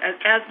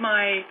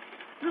my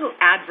little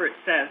advert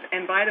says,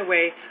 and by the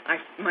way,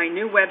 my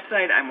new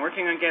website, I'm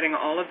working on getting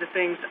all of the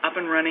things up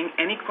and running.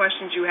 Any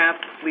questions you have,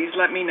 please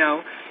let me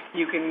know.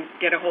 You can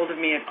get a hold of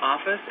me at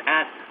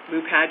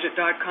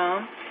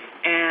office@loupaget.com.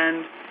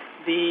 And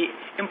the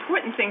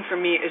important thing for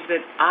me is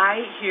that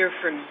I hear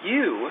from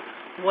you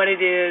what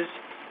it is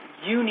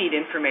you need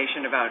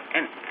information about,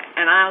 and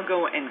I'll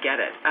go and get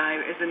it.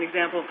 As an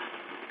example,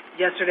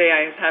 yesterday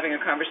I was having a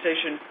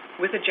conversation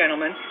with a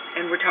gentleman,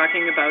 and we're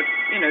talking about,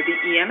 the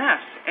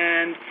EMFs.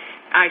 And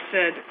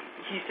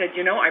he said,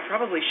 I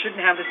probably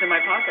shouldn't have this in my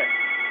pocket.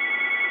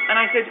 And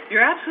I said,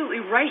 you're absolutely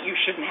right, you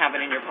shouldn't have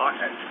it in your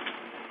pocket.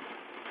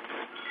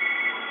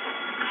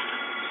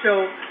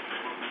 So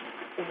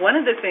one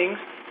of the things,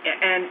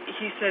 and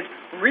he said,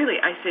 really?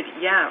 I said,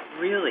 yeah,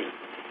 really.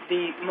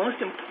 The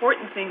most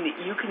important thing that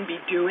you can be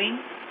doing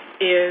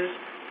is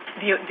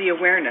the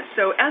awareness.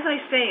 So as I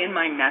say in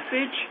my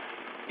message,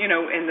 in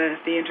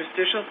the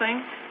interstitial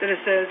thing, that it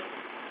says,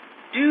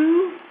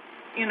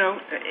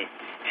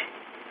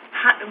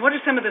 what are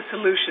some of the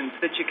solutions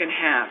that you can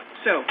have?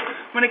 So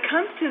when it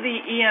comes to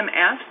the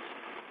EMFs,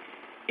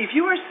 if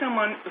you are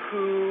someone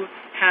who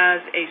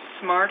has a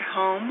smart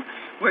home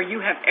where you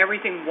have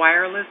everything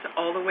wireless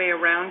all the way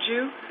around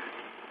you,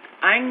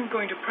 I'm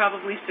going to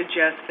probably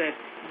suggest that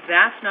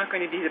that's not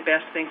going to be the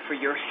best thing for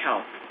your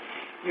health.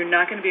 You're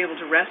not going to be able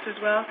to rest as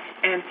well.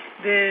 And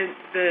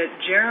the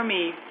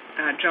Jeremy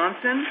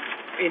Johnson,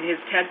 in his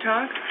TED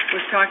Talk,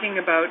 was talking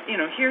about,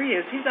 here he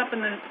is. He's up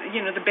in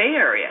the Bay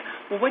Area.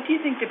 Well, what do you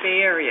think the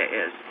Bay Area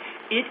is?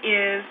 It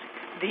is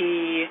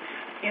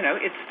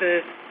it's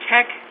the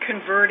tech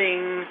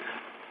converting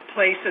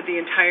place of the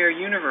entire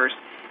universe.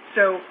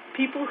 So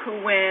people who,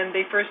 when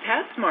they first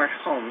had smart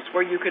homes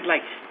where you could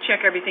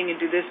check everything and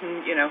do this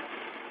and,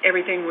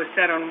 everything was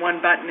set on one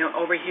button,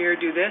 over here,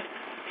 do this.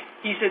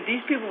 He said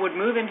these people would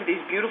move into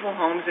these beautiful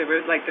homes. They were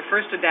like the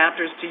first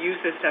adapters to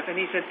use this stuff. And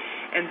he said,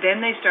 and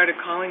then they started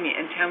calling me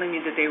and telling me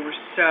that they were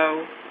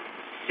so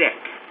sick.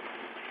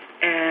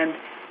 And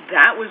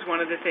that was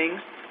one of the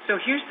things. So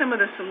here's some of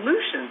the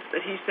solutions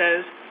that he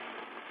says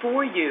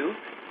for you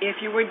if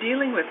you were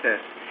dealing with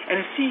this.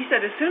 And he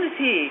said as soon as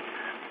he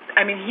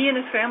and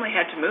his family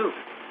had to move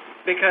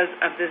because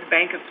of this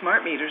bank of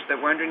smart meters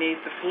that were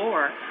underneath the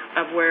floor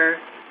of where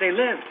they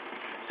lived.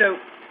 So,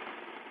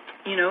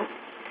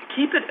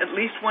 keep it at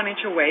least 1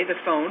 inch away, the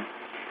phone.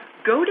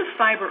 Go to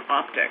fiber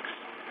optics.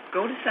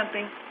 Go to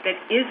something that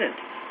isn't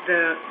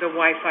the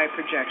Wi-Fi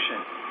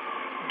projection.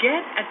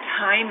 Get a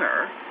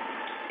timer.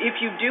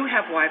 If you do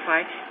have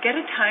Wi-Fi, get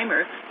a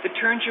timer that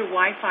turns your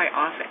Wi-Fi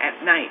off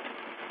at night.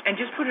 And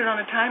just put it on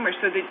a timer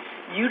so that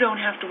you don't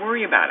have to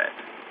worry about it.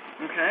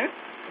 Okay?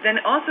 Then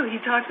also he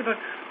talks about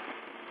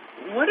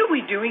what are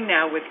we doing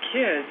now with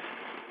kids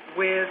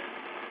with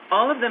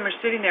all of them are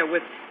sitting there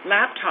with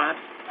laptops,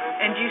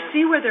 and do you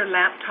see where their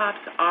laptops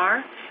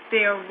are?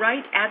 They are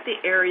right at the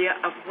area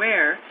of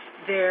where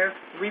their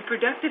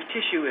reproductive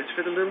tissue is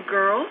for the little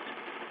girls,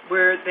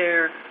 where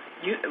their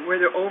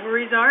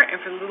ovaries are,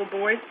 and for the little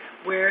boys,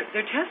 where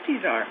their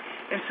testes are.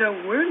 And so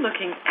we're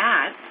looking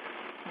at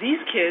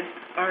these kids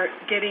are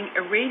getting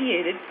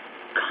irradiated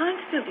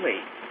constantly.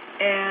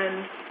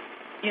 And,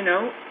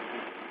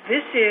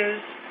 this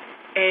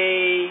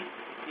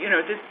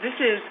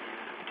is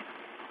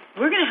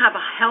we're going to have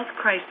a health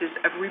crisis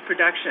of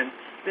reproduction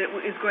that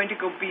is going to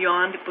go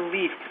beyond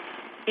belief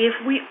if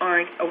we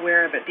aren't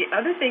aware of it. The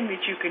other thing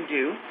that you can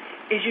do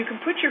is you can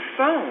put your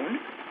phone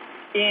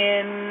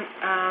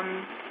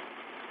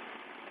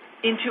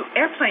into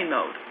airplane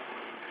mode.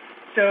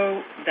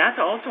 So that's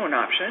also an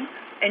option,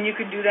 and you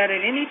can do that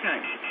at any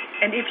time.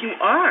 And if you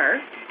are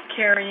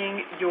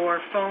carrying your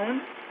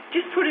phone,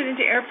 just put it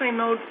into airplane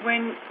mode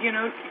when,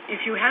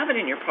 if you have it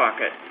in your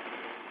pocket.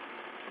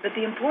 But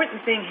the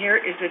important thing here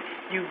is that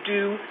you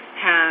do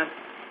have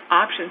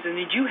options and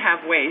you do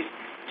have ways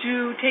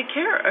to take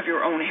care of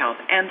your own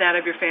health and that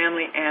of your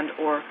family and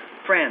or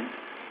friends.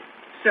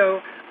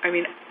 So,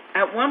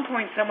 at one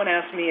point someone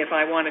asked me if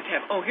I wanted to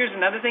have, here's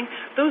another thing,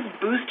 those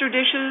booster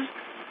dishes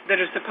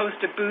that are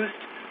supposed to boost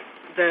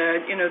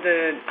the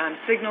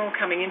signal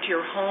coming into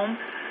your home.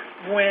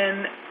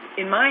 When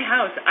in my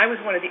house, I was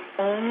one of the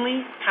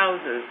only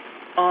houses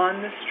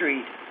on the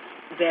street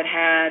that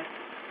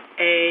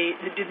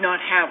did not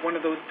have one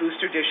of those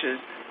booster dishes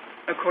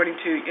according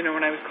to,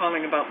 when I was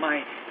calling about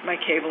my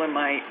cable and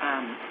my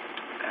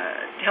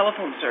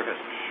telephone service.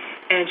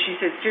 And she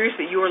said,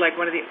 seriously, you are like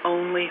one of the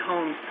only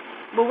homes.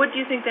 Well, what do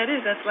you think that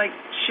is? That's like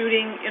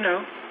shooting,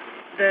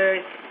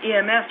 the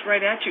EMS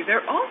right at you.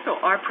 There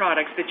also are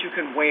products that you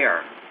can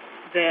wear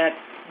that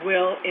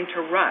will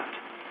interrupt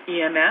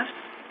EMS,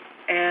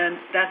 and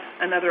that's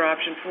another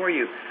option for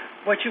you.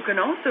 What you can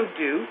also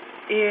do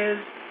is,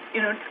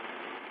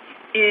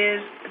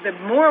 is the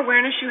more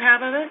awareness you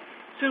have of it,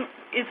 so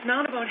it's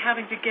not about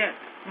having to get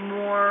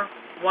more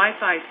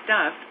Wi-Fi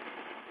stuff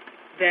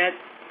that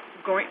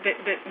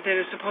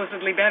is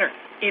supposedly better.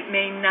 It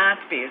may not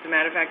be. As a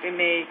matter of fact, it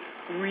may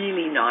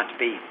really not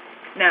be.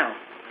 Now,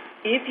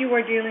 if you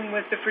are dealing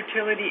with the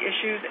fertility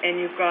issues and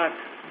you've got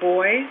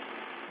boys,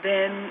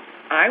 then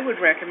I would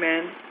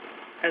recommend,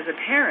 as a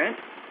parent,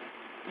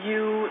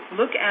 you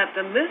look at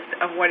the list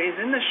of what is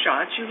in the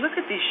shots. You look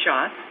at these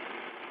shots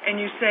and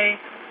you say,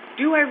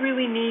 do I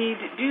really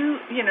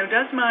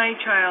does my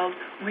child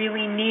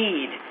really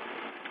need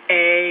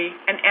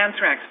an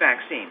anthrax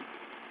vaccine?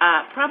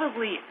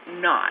 Probably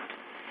not.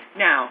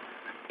 Now,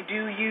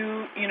 do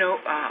you,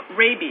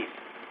 rabies?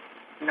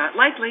 Not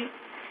likely.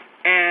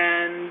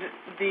 And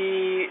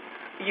the,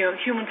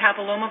 human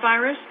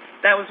papillomavirus,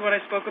 that was what I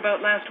spoke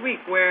about last week,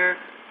 where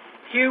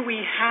here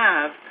we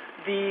have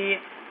the,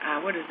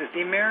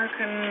 the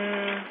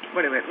American,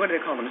 what do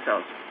they call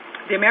themselves?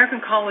 The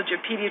American College of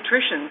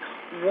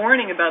Pediatricians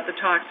warning about the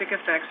toxic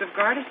effects of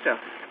Gardasil,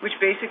 which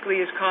basically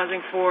is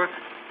causing for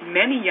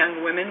many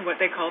young women what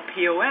they call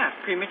POF,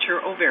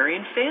 premature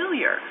ovarian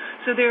failure.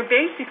 So they're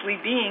basically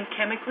being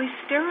chemically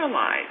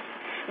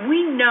sterilized.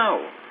 We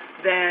know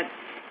that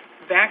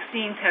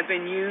vaccines have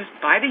been used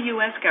by the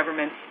U.S.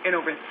 government in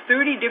over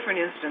 30 different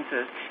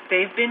instances.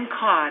 They've been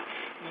caught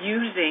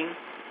using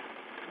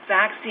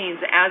vaccines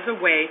as a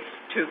way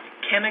to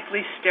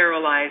chemically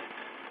sterilize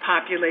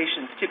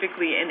populations,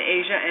 typically in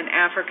Asia and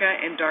Africa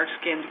and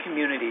dark-skinned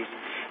communities.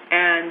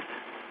 And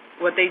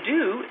what they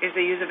do is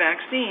they use a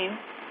vaccine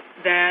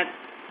that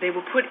they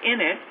will put in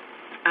it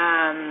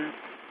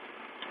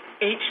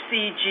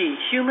HCG,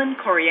 human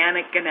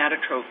chorionic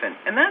gonadotrophin.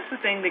 And that's the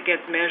thing that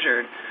gets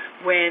measured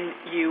when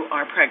you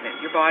are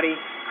pregnant. Your body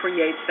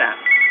creates that.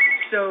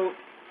 So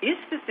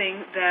it's the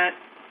thing that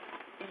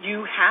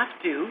you have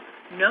to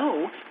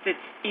know that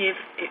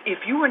if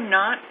you are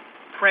not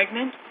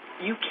pregnant,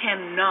 you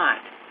cannot,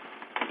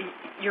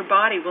 your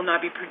body will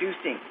not be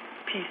producing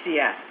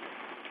PCS.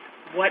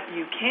 What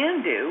you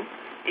can do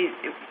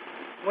is,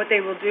 what they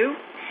will do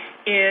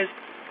is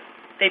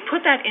they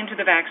put that into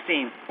the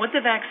vaccine. What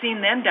the vaccine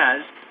then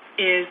does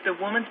is the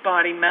woman's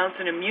body mounts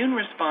an immune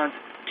response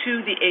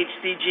to the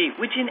HCG,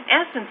 which in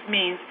essence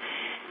means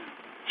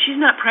she's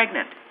not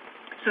pregnant.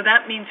 So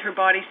that means her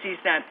body sees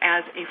that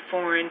as a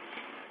foreign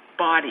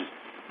body.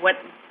 What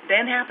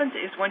then happens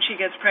is when she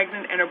gets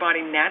pregnant and her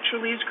body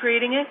naturally is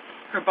creating it,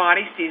 her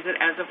body sees it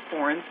as a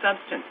foreign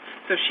substance.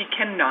 So she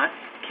cannot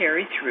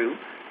carry through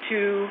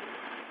to,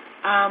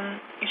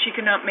 she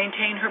cannot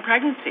maintain her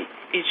pregnancy.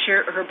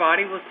 Her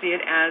body will see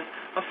it as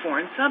a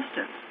foreign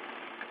substance.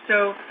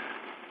 So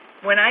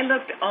when I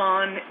looked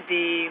on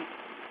the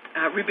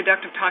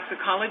reproductive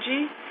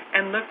toxicology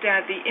and looked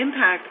at the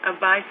impact of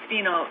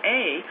bisphenol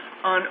A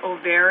on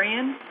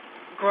ovarian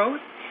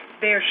growth,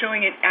 they are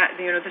showing it at,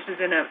 this is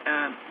in a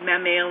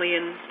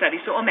mammalian study,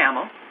 so a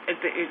mammal.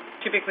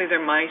 Typically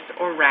they're mice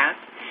or rats.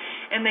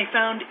 And they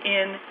found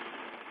in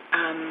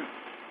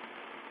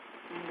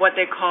what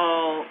they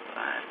call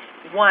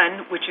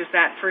 1, which is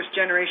that first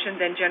generation,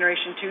 then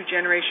generation 2,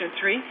 generation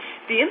 3.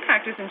 The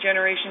impact is in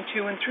generation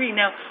 2 and 3.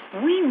 Now,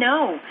 we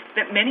know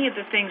that many of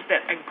the things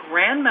that a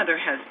grandmother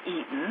has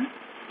eaten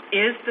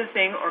is the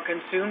thing or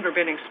consumed or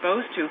been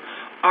exposed to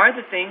are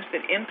the things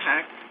that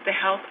impact the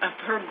health of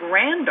her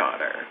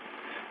granddaughter,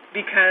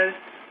 because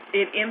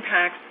it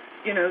impacts,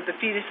 the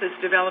fetus that's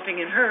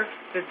developing in her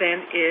that then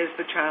is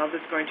the child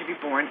that's going to be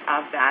born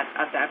of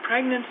that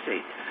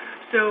pregnancy.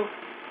 So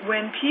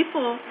when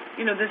people,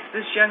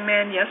 this young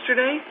man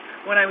yesterday,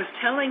 when I was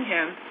telling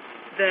him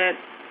that,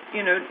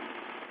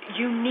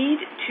 you need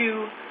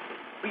to,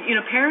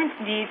 parents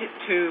need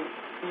to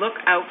look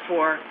out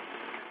for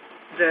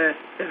the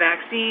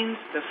vaccines,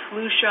 the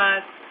flu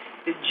shots,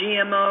 the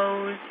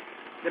GMOs,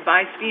 the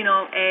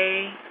bisphenol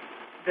A,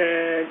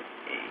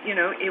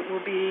 it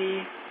will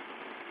be,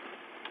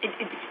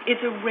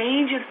 it's a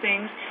range of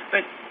things,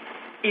 but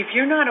if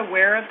you're not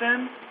aware of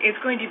them, it's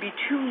going to be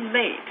too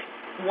late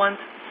once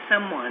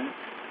someone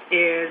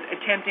is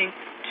attempting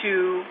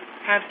to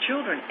have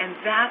children. And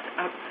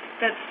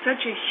that's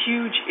such a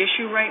huge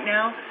issue right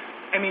now.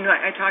 I mean,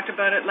 I talked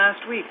about it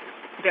last week,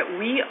 that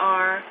we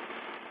are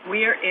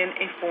in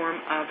a form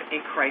of a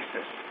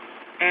crisis.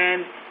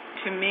 And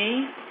to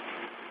me,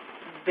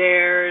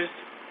 there's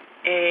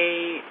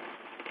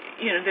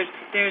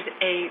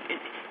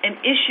an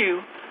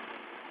issue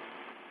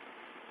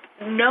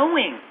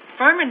knowing,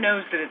 pharma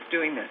knows that it's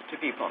doing this to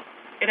people.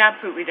 It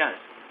absolutely does.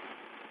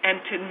 And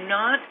to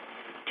not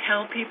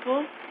tell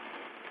people,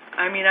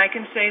 I mean, I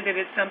can say that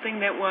it's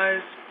something that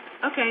was,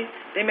 okay,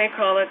 they may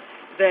call it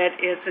that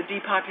it's a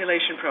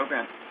depopulation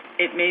program.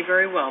 It may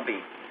very well be.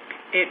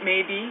 It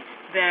may be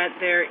that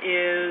there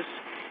is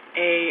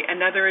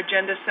another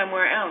agenda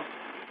somewhere else.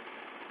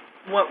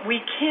 What we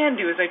can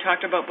do, as I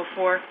talked about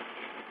before,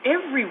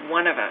 every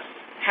one of us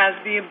has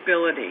the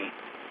ability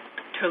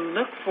to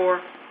look for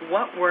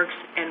what works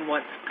and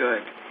what's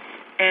good.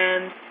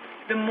 And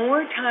the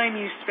more time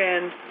you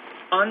spend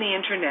on the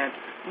internet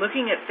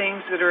looking at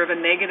things that are of a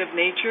negative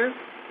nature,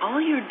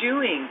 all you're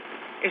doing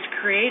is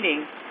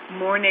creating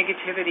more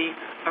negativity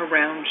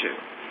around you.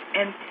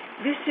 And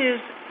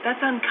that's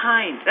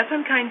unkind. That's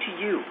unkind to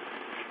you.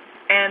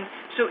 And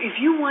so if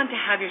you want to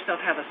have yourself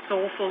have a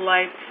soulful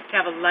life, to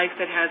have a life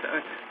that has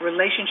a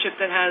relationship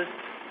that has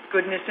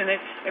goodness in it,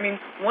 I mean,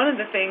 one of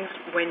the things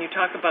when you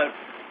talk about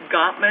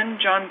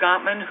Gottman, John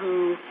Gottman,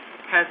 who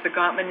has the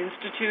Gottman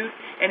Institute,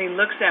 and he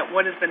looks at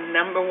what is the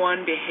number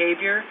one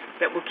behavior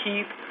that will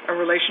keep a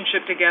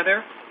relationship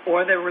together,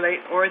 or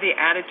the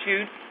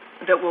attitude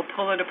that will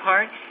pull it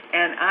apart,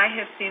 and I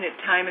have seen it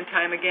time and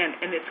time again,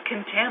 and it's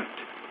contempt.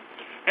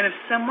 And if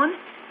someone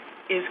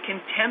is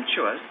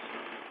contemptuous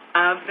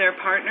of their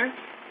partner,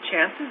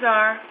 chances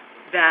are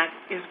that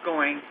is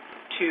going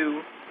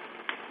to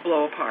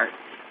blow apart.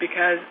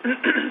 Because,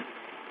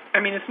 I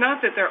mean, it's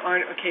not that there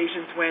aren't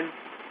occasions when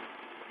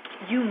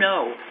you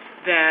know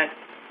that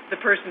the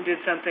person did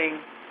something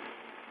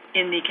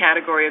in the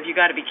category of you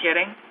got to be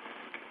kidding,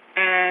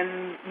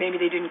 and maybe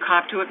they didn't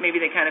cop to it, maybe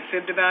they kind of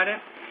fibbed about it.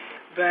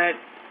 But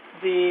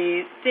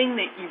the thing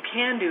that you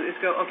can do is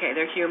go, okay,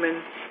 they're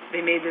human,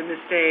 they made the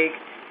mistake,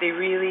 they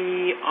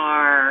really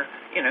are,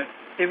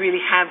 they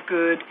really have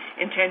good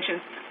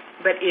intentions.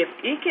 But if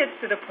it gets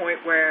to the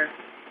point where,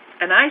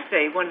 and I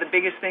say one of the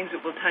biggest things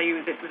that will tell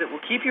you that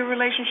will keep your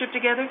relationship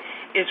together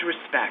is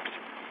respect.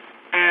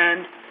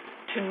 And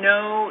to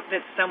know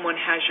that someone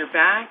has your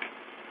back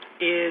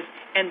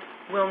and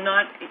will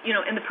not,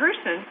 and the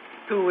person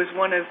who was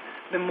one of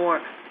the more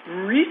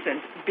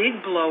recent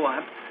big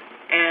blow-up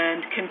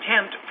and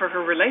contempt for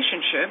her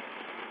relationship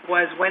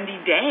was Wendy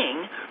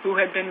Dang, who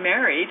had been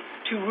married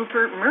to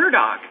Rupert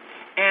Murdoch.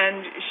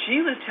 And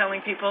she was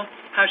telling people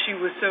how she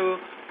was so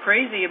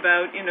crazy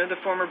about, the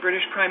former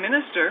British Prime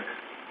Minister,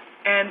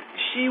 and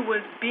she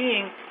was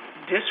being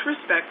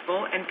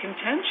disrespectful and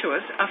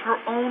contemptuous of her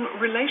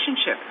own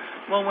relationship.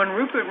 Well, when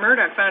Rupert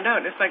Murdoch found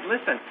out, it's like,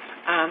 listen,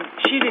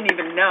 she didn't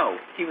even know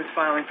he was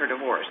filing for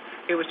divorce.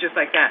 It was just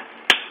like that.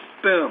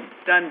 Boom,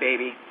 done,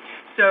 baby.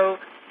 So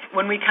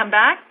when we come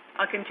back,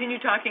 I'll continue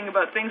talking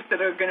about things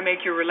that are going to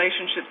make your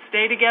relationship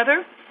stay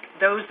together,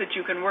 those that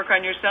you can work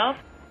on yourself,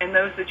 and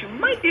those that you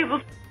might be able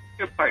to do with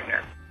your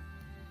partner.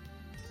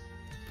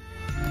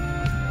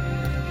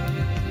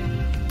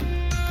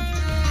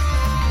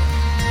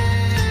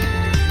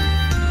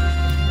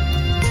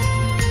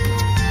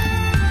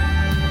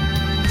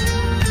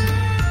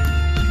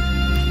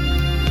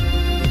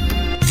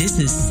 This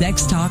is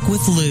Sex Talk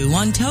with Lou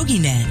on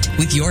TogiNet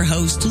with your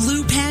host,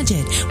 Lou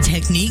Paget.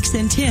 Techniques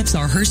and tips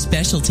are her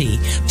specialty.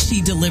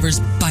 She delivers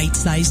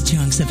bite-sized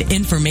chunks of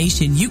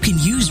information you can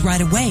use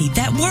right away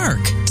that work.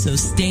 So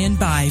stand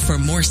by for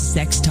more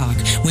sex talk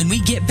when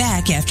we get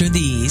back after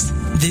these.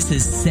 This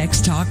is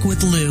Sex Talk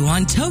with Lou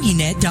on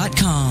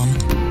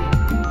TogiNet.com.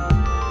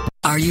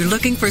 Are you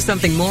looking for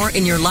something more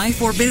in your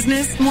life or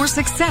business? More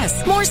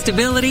success, more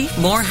stability,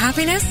 more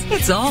happiness?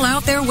 It's all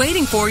out there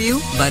waiting for you,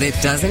 but it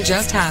doesn't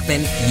just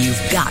happen. You've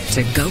got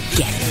to go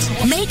get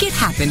it. Make it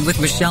happen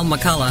with Michelle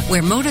McCullough,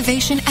 where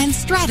motivation and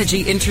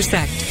strategy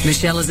intersect.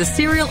 Michelle is a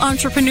serial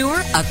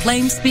entrepreneur,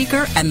 acclaimed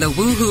speaker, and the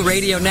Woohoo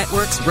Radio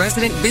Network's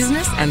resident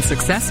business and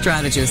success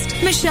strategist.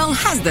 Michelle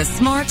has the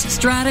smarts,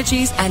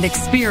 strategies, and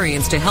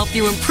experience to help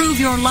you improve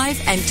your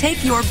life and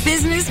take your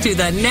business to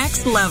the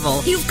next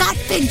level. You've got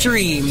big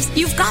dreams.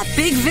 You've got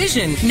big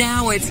vision.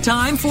 Now it's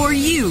time for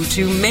you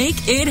to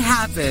make it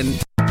happen.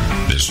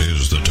 This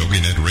is the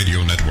TogiNet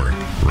Radio Network.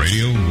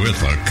 Radio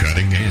with a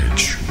cutting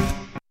edge.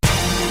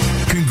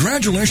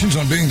 Congratulations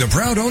on being the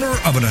proud owner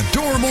of an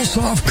adorable,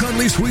 soft,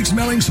 cuddly,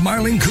 sweet-smelling,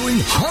 smiling, cooing,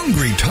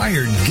 hungry,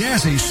 tired,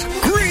 gassy,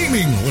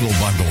 screaming little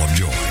bundle of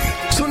joy.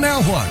 So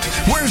now what?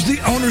 Where's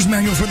the owner's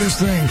manual for this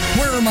thing?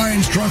 Where are my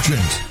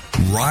instructions?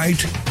 Right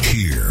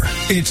here.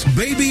 It's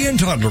Baby and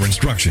Toddler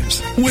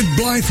Instructions with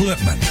Blythe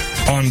Lipman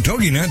on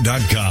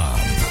TogiNet.com.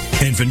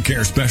 Infant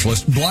care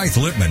specialist Blythe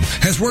Lipman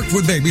has worked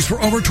with babies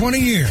for over 20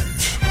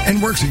 years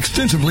and works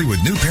extensively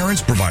with new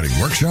parents, providing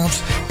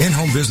workshops,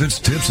 in-home visits,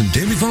 tips, and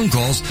daily phone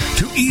calls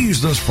to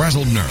ease those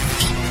frazzled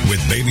nerves.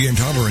 With Baby and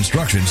Toddler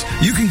Instructions,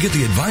 you can get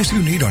the advice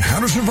you need on how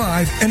to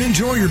survive and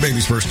enjoy your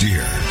baby's first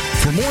year.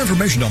 For more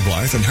information on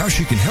Blythe and how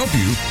she can help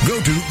you,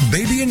 go to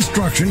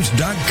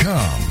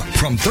babyinstructions.com.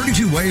 From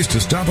 32 ways to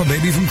stop a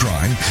baby from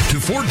crying to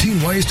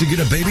 14 ways to get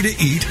a baby to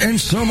eat and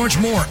so much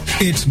more.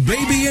 It's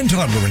Baby and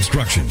Toddler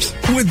Instructions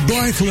with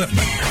Blythe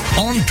Lipman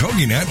on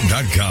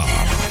TogiNet.com.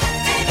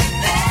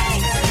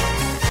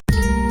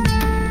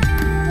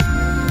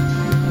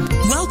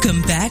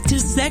 Welcome back to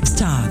Sex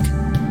Talk.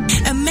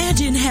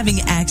 Imagine having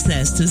having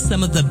access to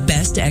some of the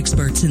best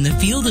experts in the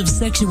field of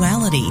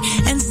sexuality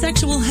and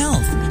sexual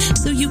health,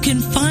 so you can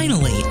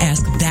finally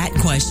ask that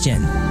question.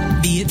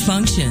 Be it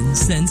function,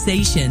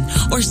 sensation,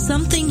 or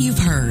something you've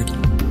heard,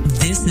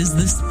 this is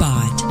the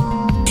spot.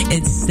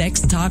 It's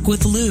Sex Talk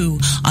with Lou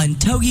on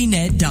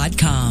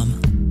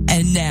TogiNet.com.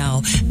 And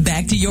now,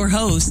 back to your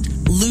host,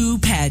 Lou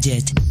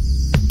Paget.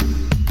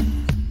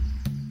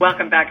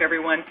 Welcome back,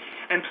 everyone.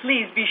 And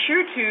please be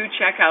sure to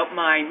check out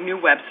my new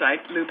website,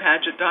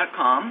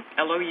 loupaget.com,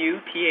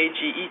 LOUPAGET.com.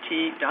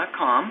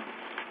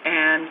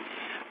 And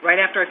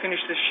right after I finish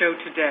this show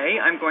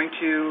today, I'm going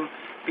to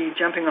be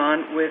jumping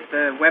on with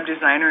the web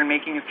designer and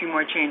making a few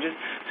more changes.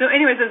 So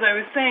anyways, as I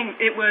was saying,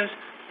 it was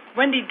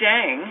Wendy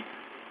Dang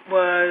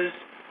was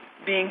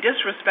being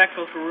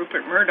disrespectful for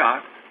Rupert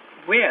Murdoch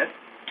with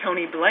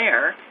Tony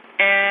Blair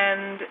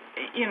and,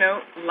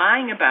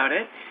 lying about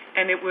it.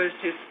 And it was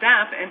his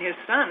staff and his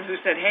son who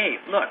said, hey,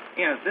 look,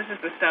 this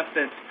is the stuff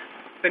that's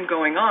been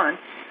going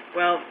on.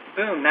 Well,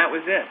 boom, that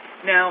was it.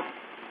 Now,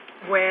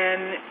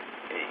 when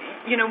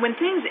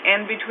things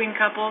end between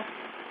couples,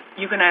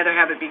 you can either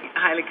have it be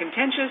highly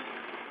contentious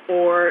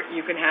or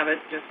you can have it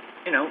just,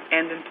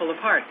 end and pull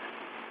apart.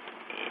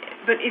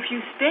 But if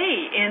you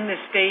stay in the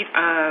state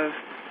of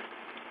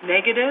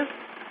negative,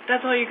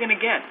 that's all you're going to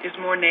get is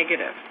more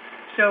negative.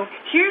 So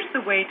here's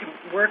the way to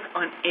work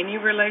on any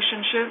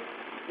relationship,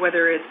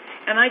 whether it's,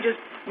 and I just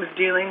was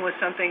dealing with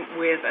something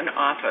with an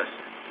office,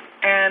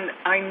 and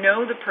I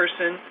know the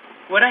person,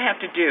 what I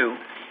have to do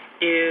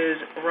is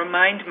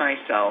remind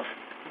myself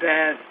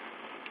that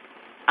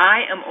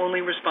I am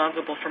only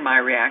responsible for my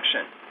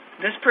reaction.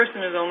 This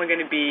person is only going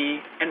to be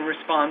and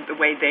respond the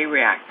way they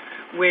react,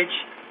 which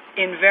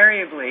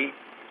invariably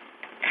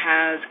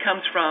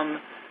comes from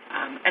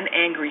an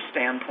angry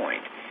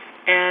standpoint.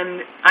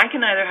 And I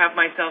can either have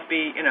myself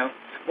be,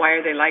 why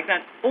are they like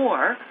that?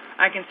 Or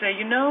I can say,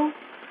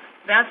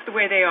 that's the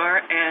way they are,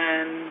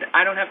 and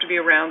I don't have to be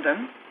around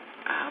them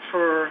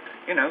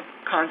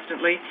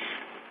constantly.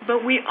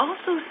 But we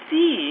also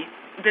see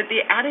that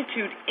the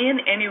attitude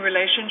in any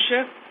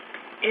relationship,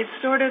 it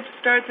sort of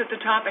starts at the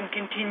top and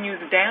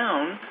continues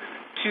down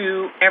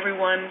to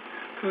everyone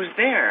who's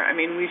there. I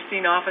mean, we've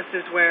seen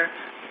offices where,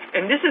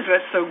 and this is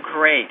what's so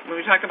great, when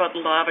we talk about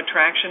the law of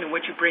attraction and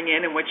what you bring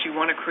in and what you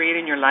want to create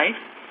in your life,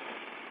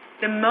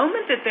 the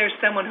moment that there's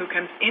someone who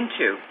comes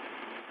into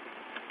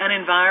an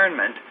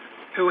environment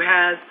who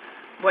has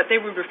what they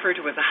would refer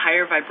to as a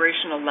higher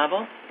vibrational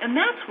level, and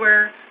that's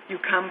where you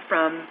come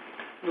from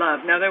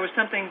love. Now, there was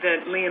something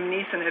that Liam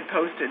Neeson had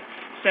posted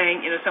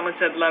saying, someone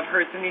said love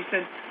hurts, and he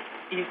said,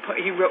 he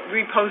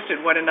reposted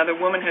what another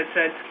woman had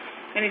said,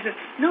 and he said,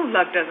 no,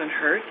 love doesn't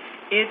hurt.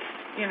 It's,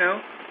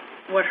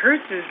 what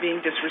hurts is being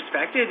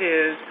disrespected,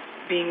 is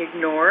being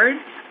ignored,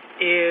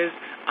 is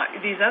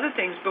these other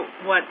things, but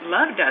what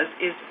love does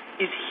is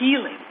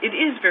healing. It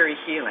is very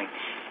healing,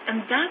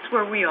 and that's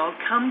where we all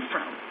come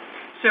from.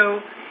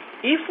 So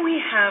if we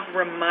have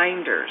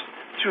reminders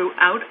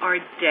throughout our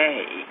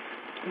day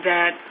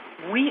that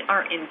we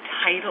are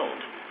entitled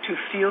to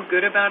feel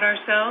good about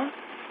ourselves,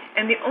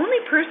 and the only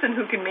person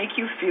who can make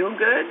you feel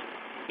good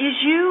is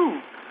you.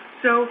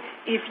 So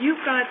if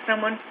you've got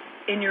someone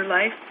in your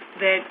life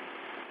that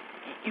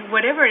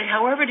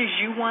however it is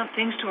you want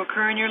things to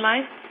occur in your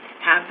life,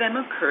 have them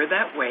occur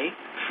that way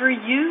for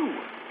you.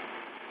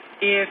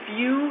 If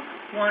you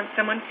want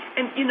someone,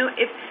 and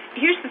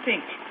here's the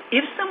thing,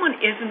 if someone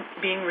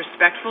isn't being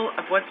respectful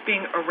of what's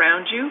being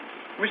around you,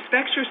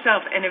 respect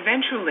yourself, and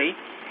eventually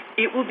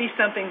it will be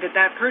something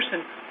that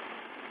person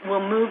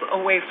will move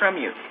away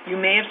from you. You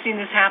may have seen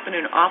this happen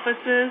in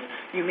offices.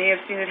 You may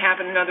have seen it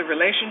happen in other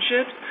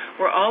relationships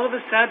where all of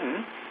a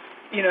sudden,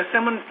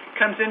 someone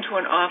comes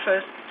into an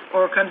office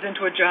or comes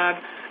into a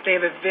job, they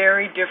have a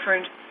very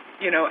different,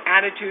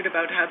 attitude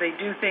about how they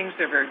do things.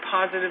 They're very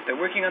positive. They're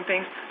working on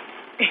things.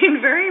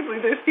 Invariably,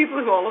 there's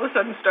people who all of a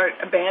sudden start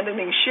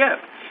abandoning ship,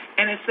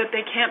 and it's that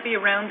they can't be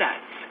around that.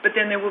 But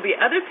then there will be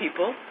other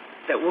people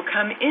that will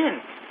come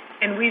in,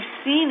 and we've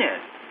seen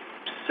it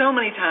so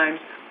many times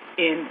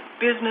in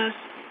business,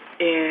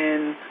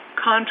 in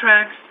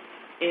contracts,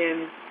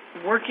 in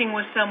working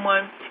with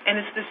someone, and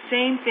it's the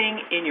same thing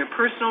in your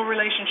personal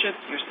relationships,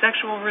 your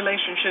sexual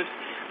relationships.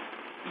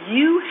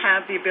 You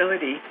have the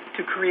ability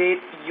to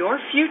create your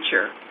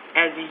future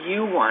as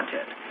you want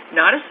it,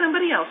 not as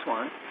somebody else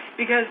wants,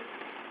 because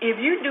if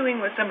you're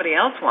doing what somebody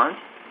else wants,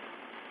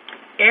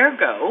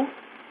 ergo,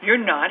 you're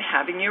not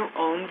having your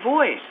own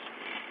voice,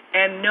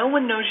 and no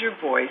one knows your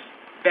voice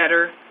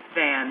better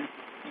than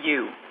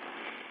you.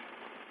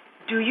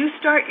 Do you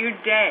start your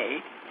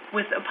day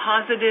with a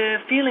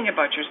positive feeling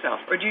about yourself,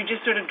 or do you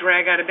just sort of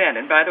drag out of bed?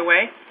 And by the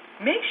way,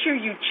 make sure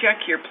you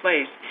check your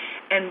place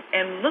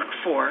and look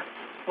for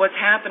what's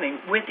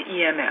happening with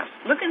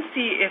EMFs. Look and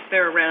see if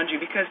they're around you,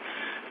 because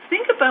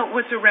think about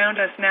what's around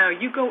us now.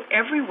 You go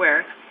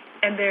everywhere,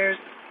 and there's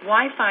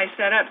Wi-Fi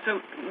set up, so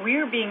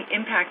we're being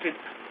impacted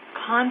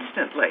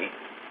constantly.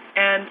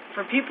 And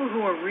for people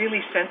who are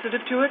really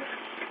sensitive to it,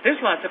 there's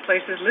lots of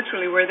places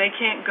literally where they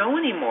can't go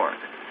anymore.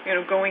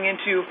 Going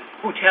into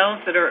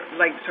hotels that are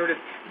like sort of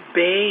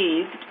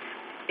bathed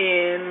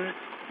in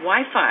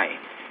Wi-Fi.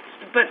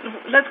 But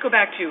let's go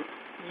back to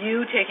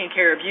you taking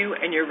care of you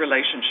and your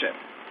relationship.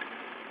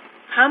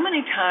 How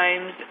many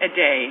times a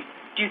day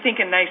do you think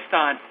a nice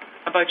thought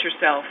about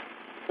yourself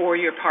or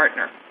your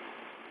partner?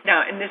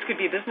 Now, and this could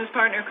be a business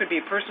partner, could be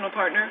a personal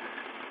partner.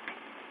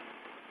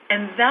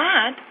 And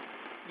that,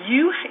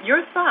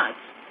 your thoughts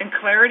and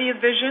clarity of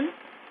vision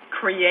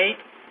create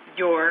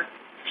your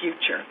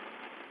future.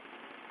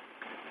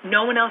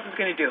 No one else is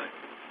going to do it,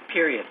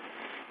 period.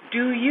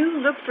 Do you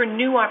look for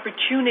new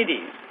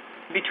opportunities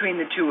between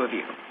the two of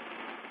you?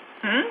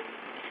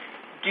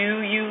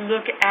 Do you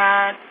look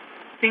at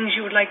things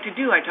you would like to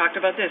do? I talked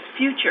about this,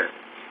 future.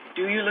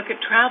 Do you look at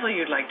travel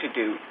you'd like to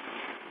do?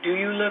 Do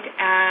you look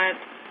at,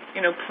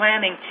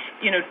 planning,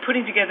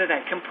 putting together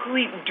that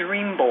complete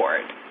dream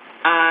board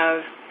of,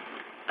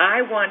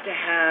 I want to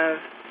have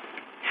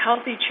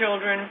healthy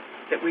children,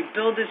 that we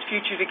build this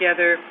future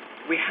together,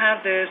 we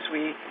have this,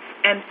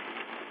 and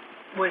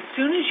as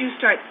soon as you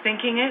start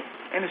thinking it,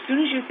 and as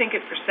soon as you think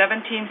it for 17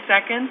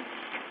 seconds,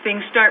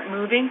 things start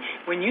moving.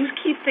 When you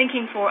keep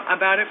thinking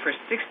about it for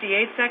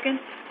 68 seconds,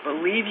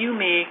 believe you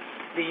me,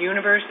 the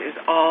universe is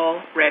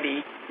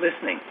already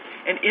listening.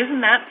 And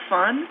isn't that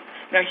fun?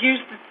 Now,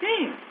 here's the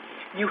thing.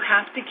 You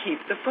have to keep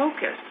the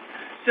focus.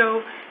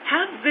 So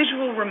have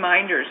visual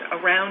reminders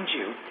around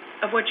you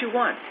of what you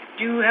want.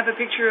 Do you have a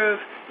picture of,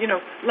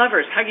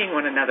 lovers hugging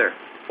one another,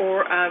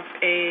 or of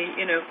a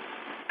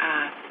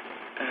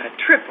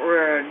trip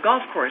or a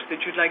golf course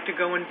that you'd like to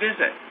go and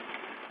visit?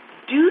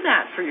 Do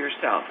that for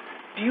yourself.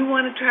 Do you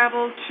want to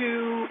travel to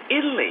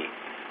Italy?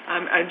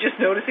 I'm just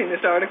noticing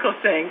this article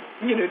saying,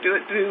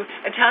 do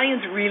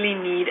Italians really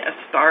need a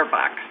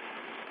Starbucks?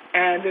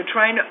 And they're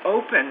trying to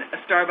open a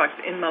Starbucks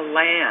in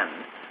Milan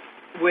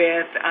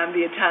with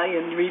the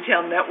Italian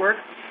retail network,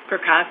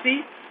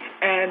 Percassi.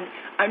 And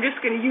I'm just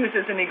going to use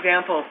as an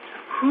example,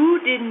 who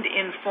didn't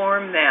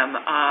inform them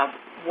of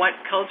what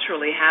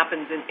culturally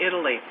happens in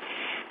Italy?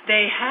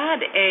 They had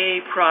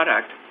a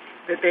product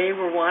that they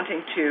were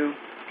wanting to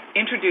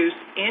introduced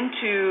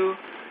into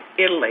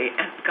Italy,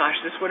 and gosh,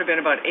 this would have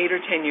been about 8 or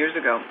 10 years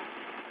ago.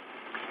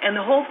 And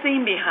the whole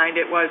theme behind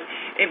it was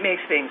it makes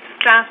things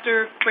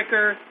faster,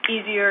 quicker,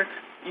 easier.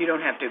 You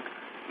don't have to,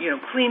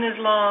 clean as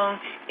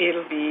long.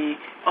 It'll be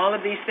all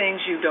of these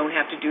things. You don't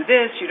have to do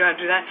this. You don't have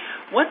to do that.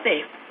 What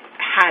they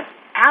had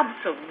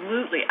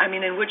absolutely,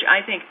 in which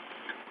I think,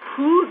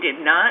 who did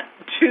not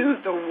do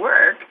the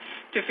work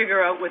to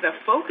figure out with a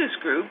focus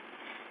group,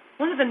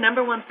 one of the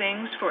number one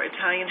things for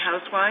Italian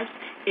housewives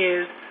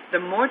is the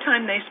more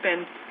time they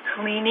spend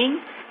cleaning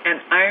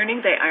and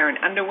ironing, they iron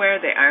underwear,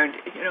 they iron,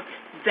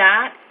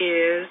 that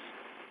is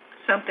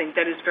something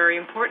that is very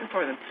important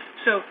for them.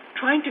 So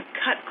trying to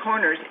cut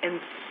corners and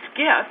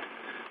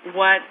skip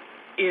what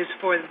is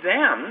for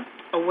them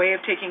a way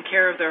of taking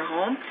care of their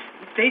home,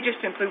 they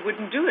just simply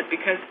wouldn't do it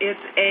because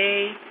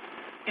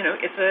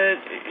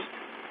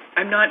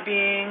I'm not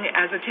being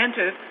as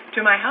attentive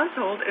to my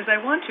household as I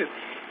want to.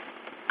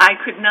 I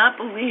could not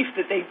believe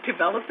that they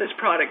developed this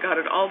product, got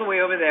it all the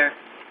way over there.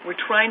 We're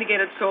trying to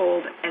get it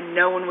sold, and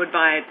no one would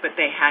buy it, but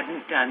they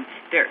hadn't done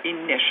their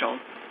initial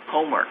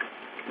homework.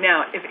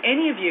 Now, if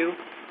any of you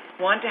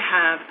want to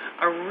have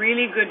a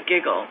really good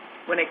giggle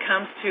when it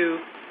comes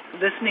to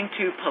listening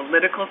to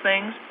political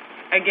things,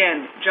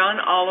 again,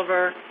 John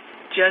Oliver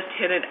just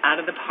hit it out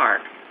of the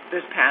park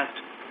this past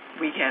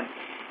weekend.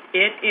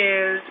 It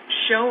is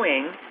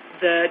showing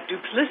the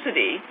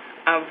duplicity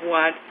of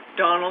what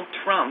Donald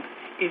Trump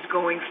is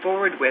going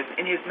forward with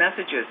in his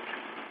messages.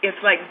 It's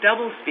like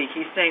doublespeak.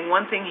 He's saying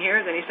one thing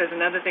here, then he says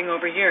another thing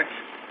over here.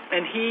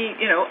 And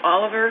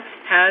Oliver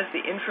has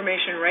the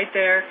information right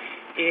there.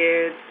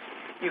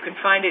 You can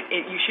find it,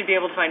 you should be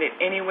able to find it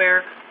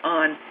anywhere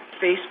on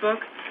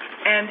Facebook.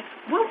 And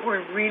what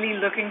we're really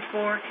looking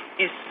for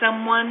is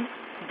someone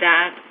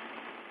that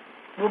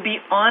will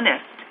be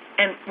honest.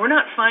 And we're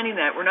not finding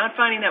that. We're not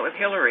finding that with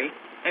Hillary.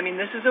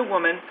 This is a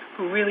woman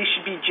who really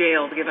should be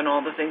jailed given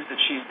all the things that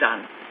she's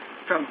done.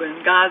 From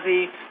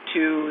Benghazi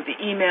to the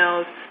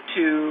emails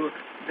to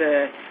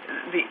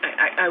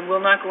I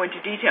will not go into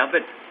detail,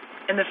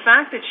 and the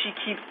fact that she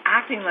keeps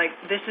acting like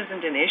this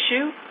isn't an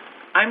issue,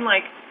 I'm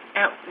like,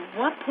 at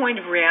what point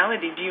of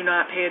reality do you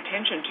not pay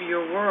attention to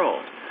your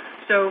world?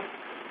 So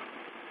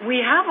we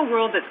have a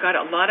world that's got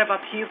a lot of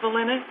upheaval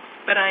in it,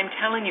 but I'm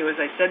telling you, as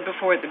I said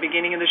before at the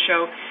beginning of the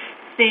show,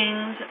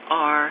 things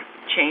are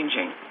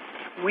changing.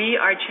 We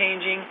are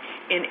changing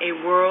in a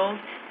world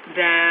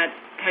that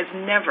has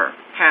never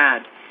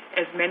had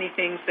as many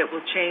things that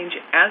will change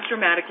as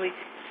dramatically,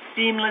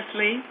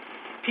 seamlessly.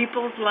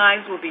 People's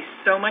lives will be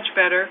so much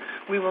better.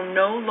 We will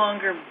no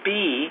longer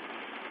be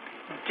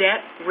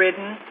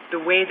debt-ridden the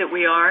way that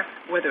we are,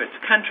 whether it's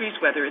countries,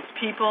 whether it's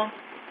people.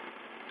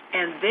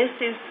 And this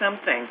is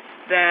something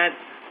that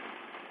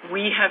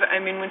we have,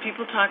 when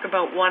people talk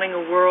about wanting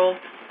a world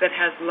that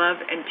has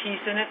love and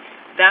peace in it,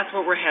 that's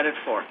what we're headed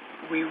for.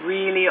 We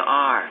really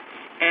are.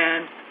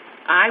 And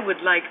I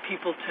would like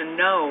people to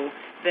know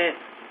that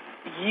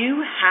you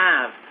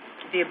have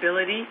the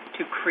ability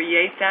to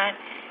create that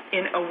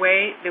in a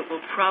way that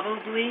will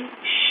probably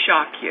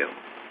shock you.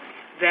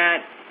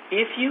 That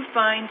if you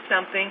find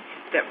something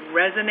that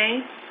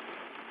resonates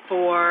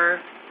for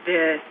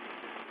the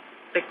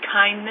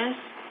kindness,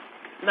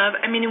 love,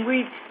 I mean,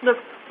 we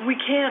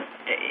can't,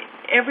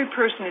 every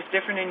person is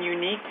different and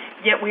unique,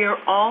 yet we are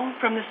all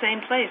from the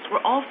same place.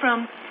 We're all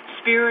from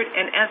spirit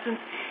and essence,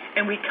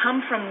 and we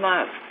come from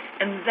love.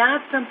 And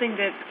that's something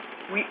that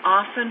we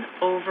often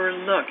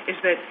overlook, is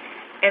that,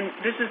 and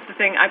this is the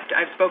thing,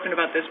 I've spoken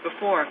about this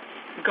before,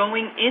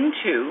 going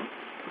into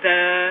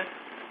the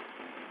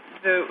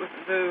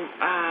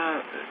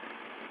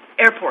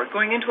airport,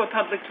 going into a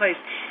public place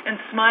and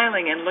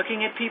smiling and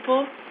looking at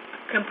people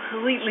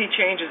completely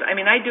changes. I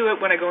mean, I do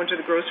it when I go into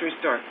the grocery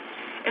store.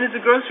 And it's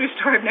a grocery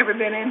store I've never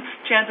been in.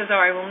 Chances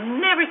are I will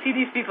never see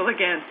these people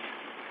again.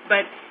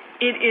 But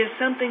it is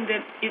something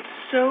that it's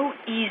so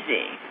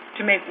easy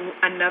to make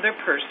another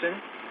person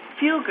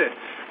feel good.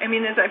 I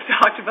mean, as I've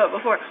talked about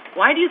before,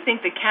 why do you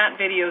think the cat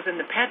videos and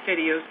the pet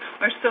videos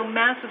are so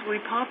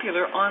massively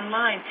popular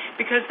online?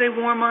 Because they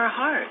warm our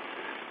hearts.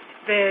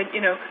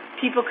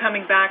 People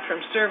coming back from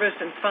service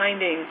and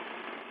finding,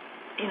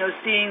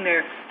 seeing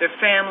their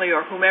family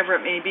or whomever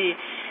it may be,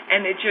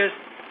 and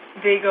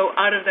they go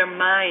out of their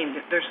mind.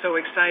 They're so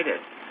excited.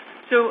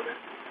 So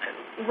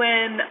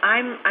when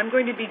I'm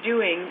going to be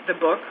doing the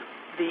book,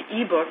 the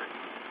ebook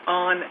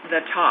on the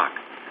talk,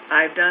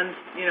 I've done,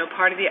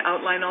 part of the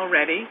outline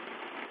already,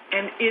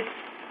 and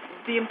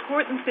the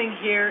important thing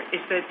here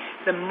is that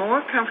the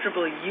more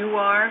comfortable you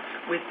are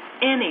with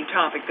any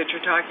topic that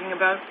you're talking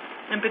about,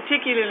 and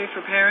particularly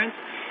for parents,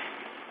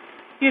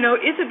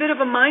 it's a bit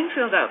of a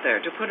minefield out there,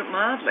 to put it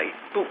mildly.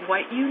 But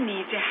what you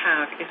need to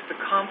have is the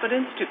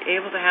confidence to be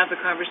able to have the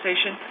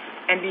conversation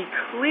and be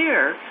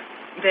clear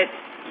that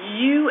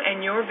you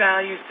and your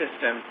value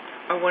system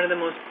are one of the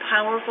most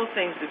powerful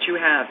things that you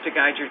have to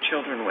guide your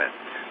children with.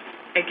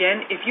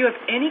 Again, if you have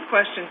any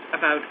questions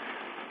about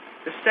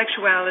the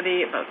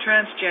sexuality, about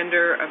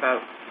transgender, about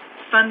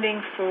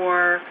funding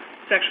for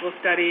sexual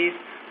studies,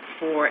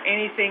 for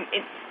anything,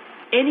 in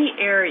any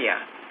area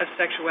of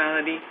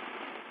sexuality,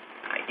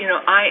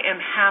 I am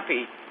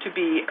happy to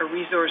be a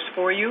resource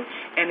for you.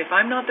 And if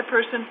I'm not the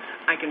person,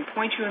 I can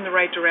point you in the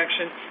right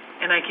direction,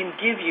 and I can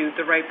give you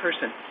the right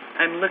person.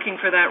 I'm looking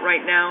for that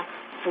right now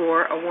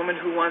for a woman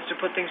who wants to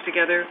put things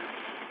together.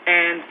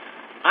 And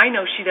I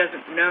know she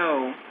doesn't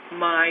know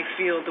my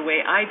field the way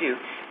I do,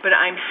 but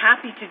I'm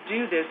happy to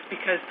do this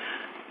because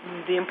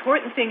the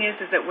important thing is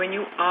that when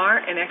you are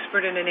an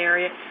expert in an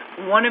area,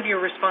 one of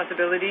your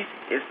responsibilities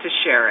is to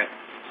share it.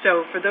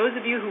 So for those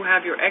of you who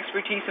have your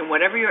expertise in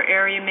whatever your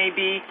area may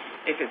be,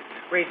 if it's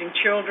raising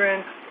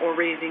children or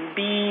raising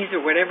bees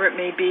or whatever it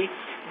may be,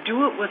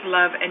 do it with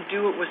love and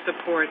do it with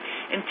support.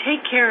 And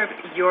take care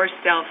of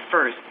yourself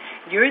first.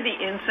 You're the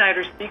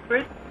insider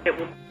secret that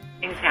will make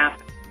things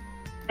happen.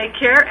 Take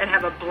care and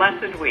have a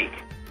blessed week.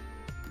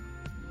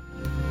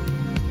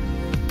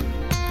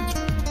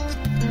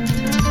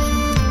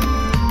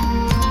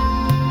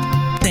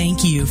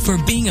 Thank you for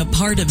being a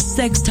part of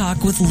Sex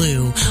Talk with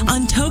Lou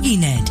on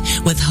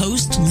TogiNet with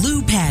host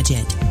Lou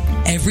Paget.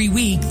 Every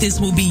week, this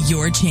will be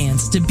your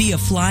chance to be a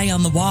fly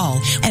on the wall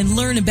and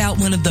learn about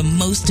one of the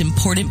most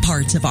important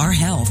parts of our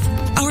health,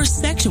 our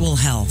sexual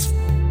health.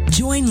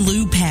 Join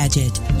Lou Paget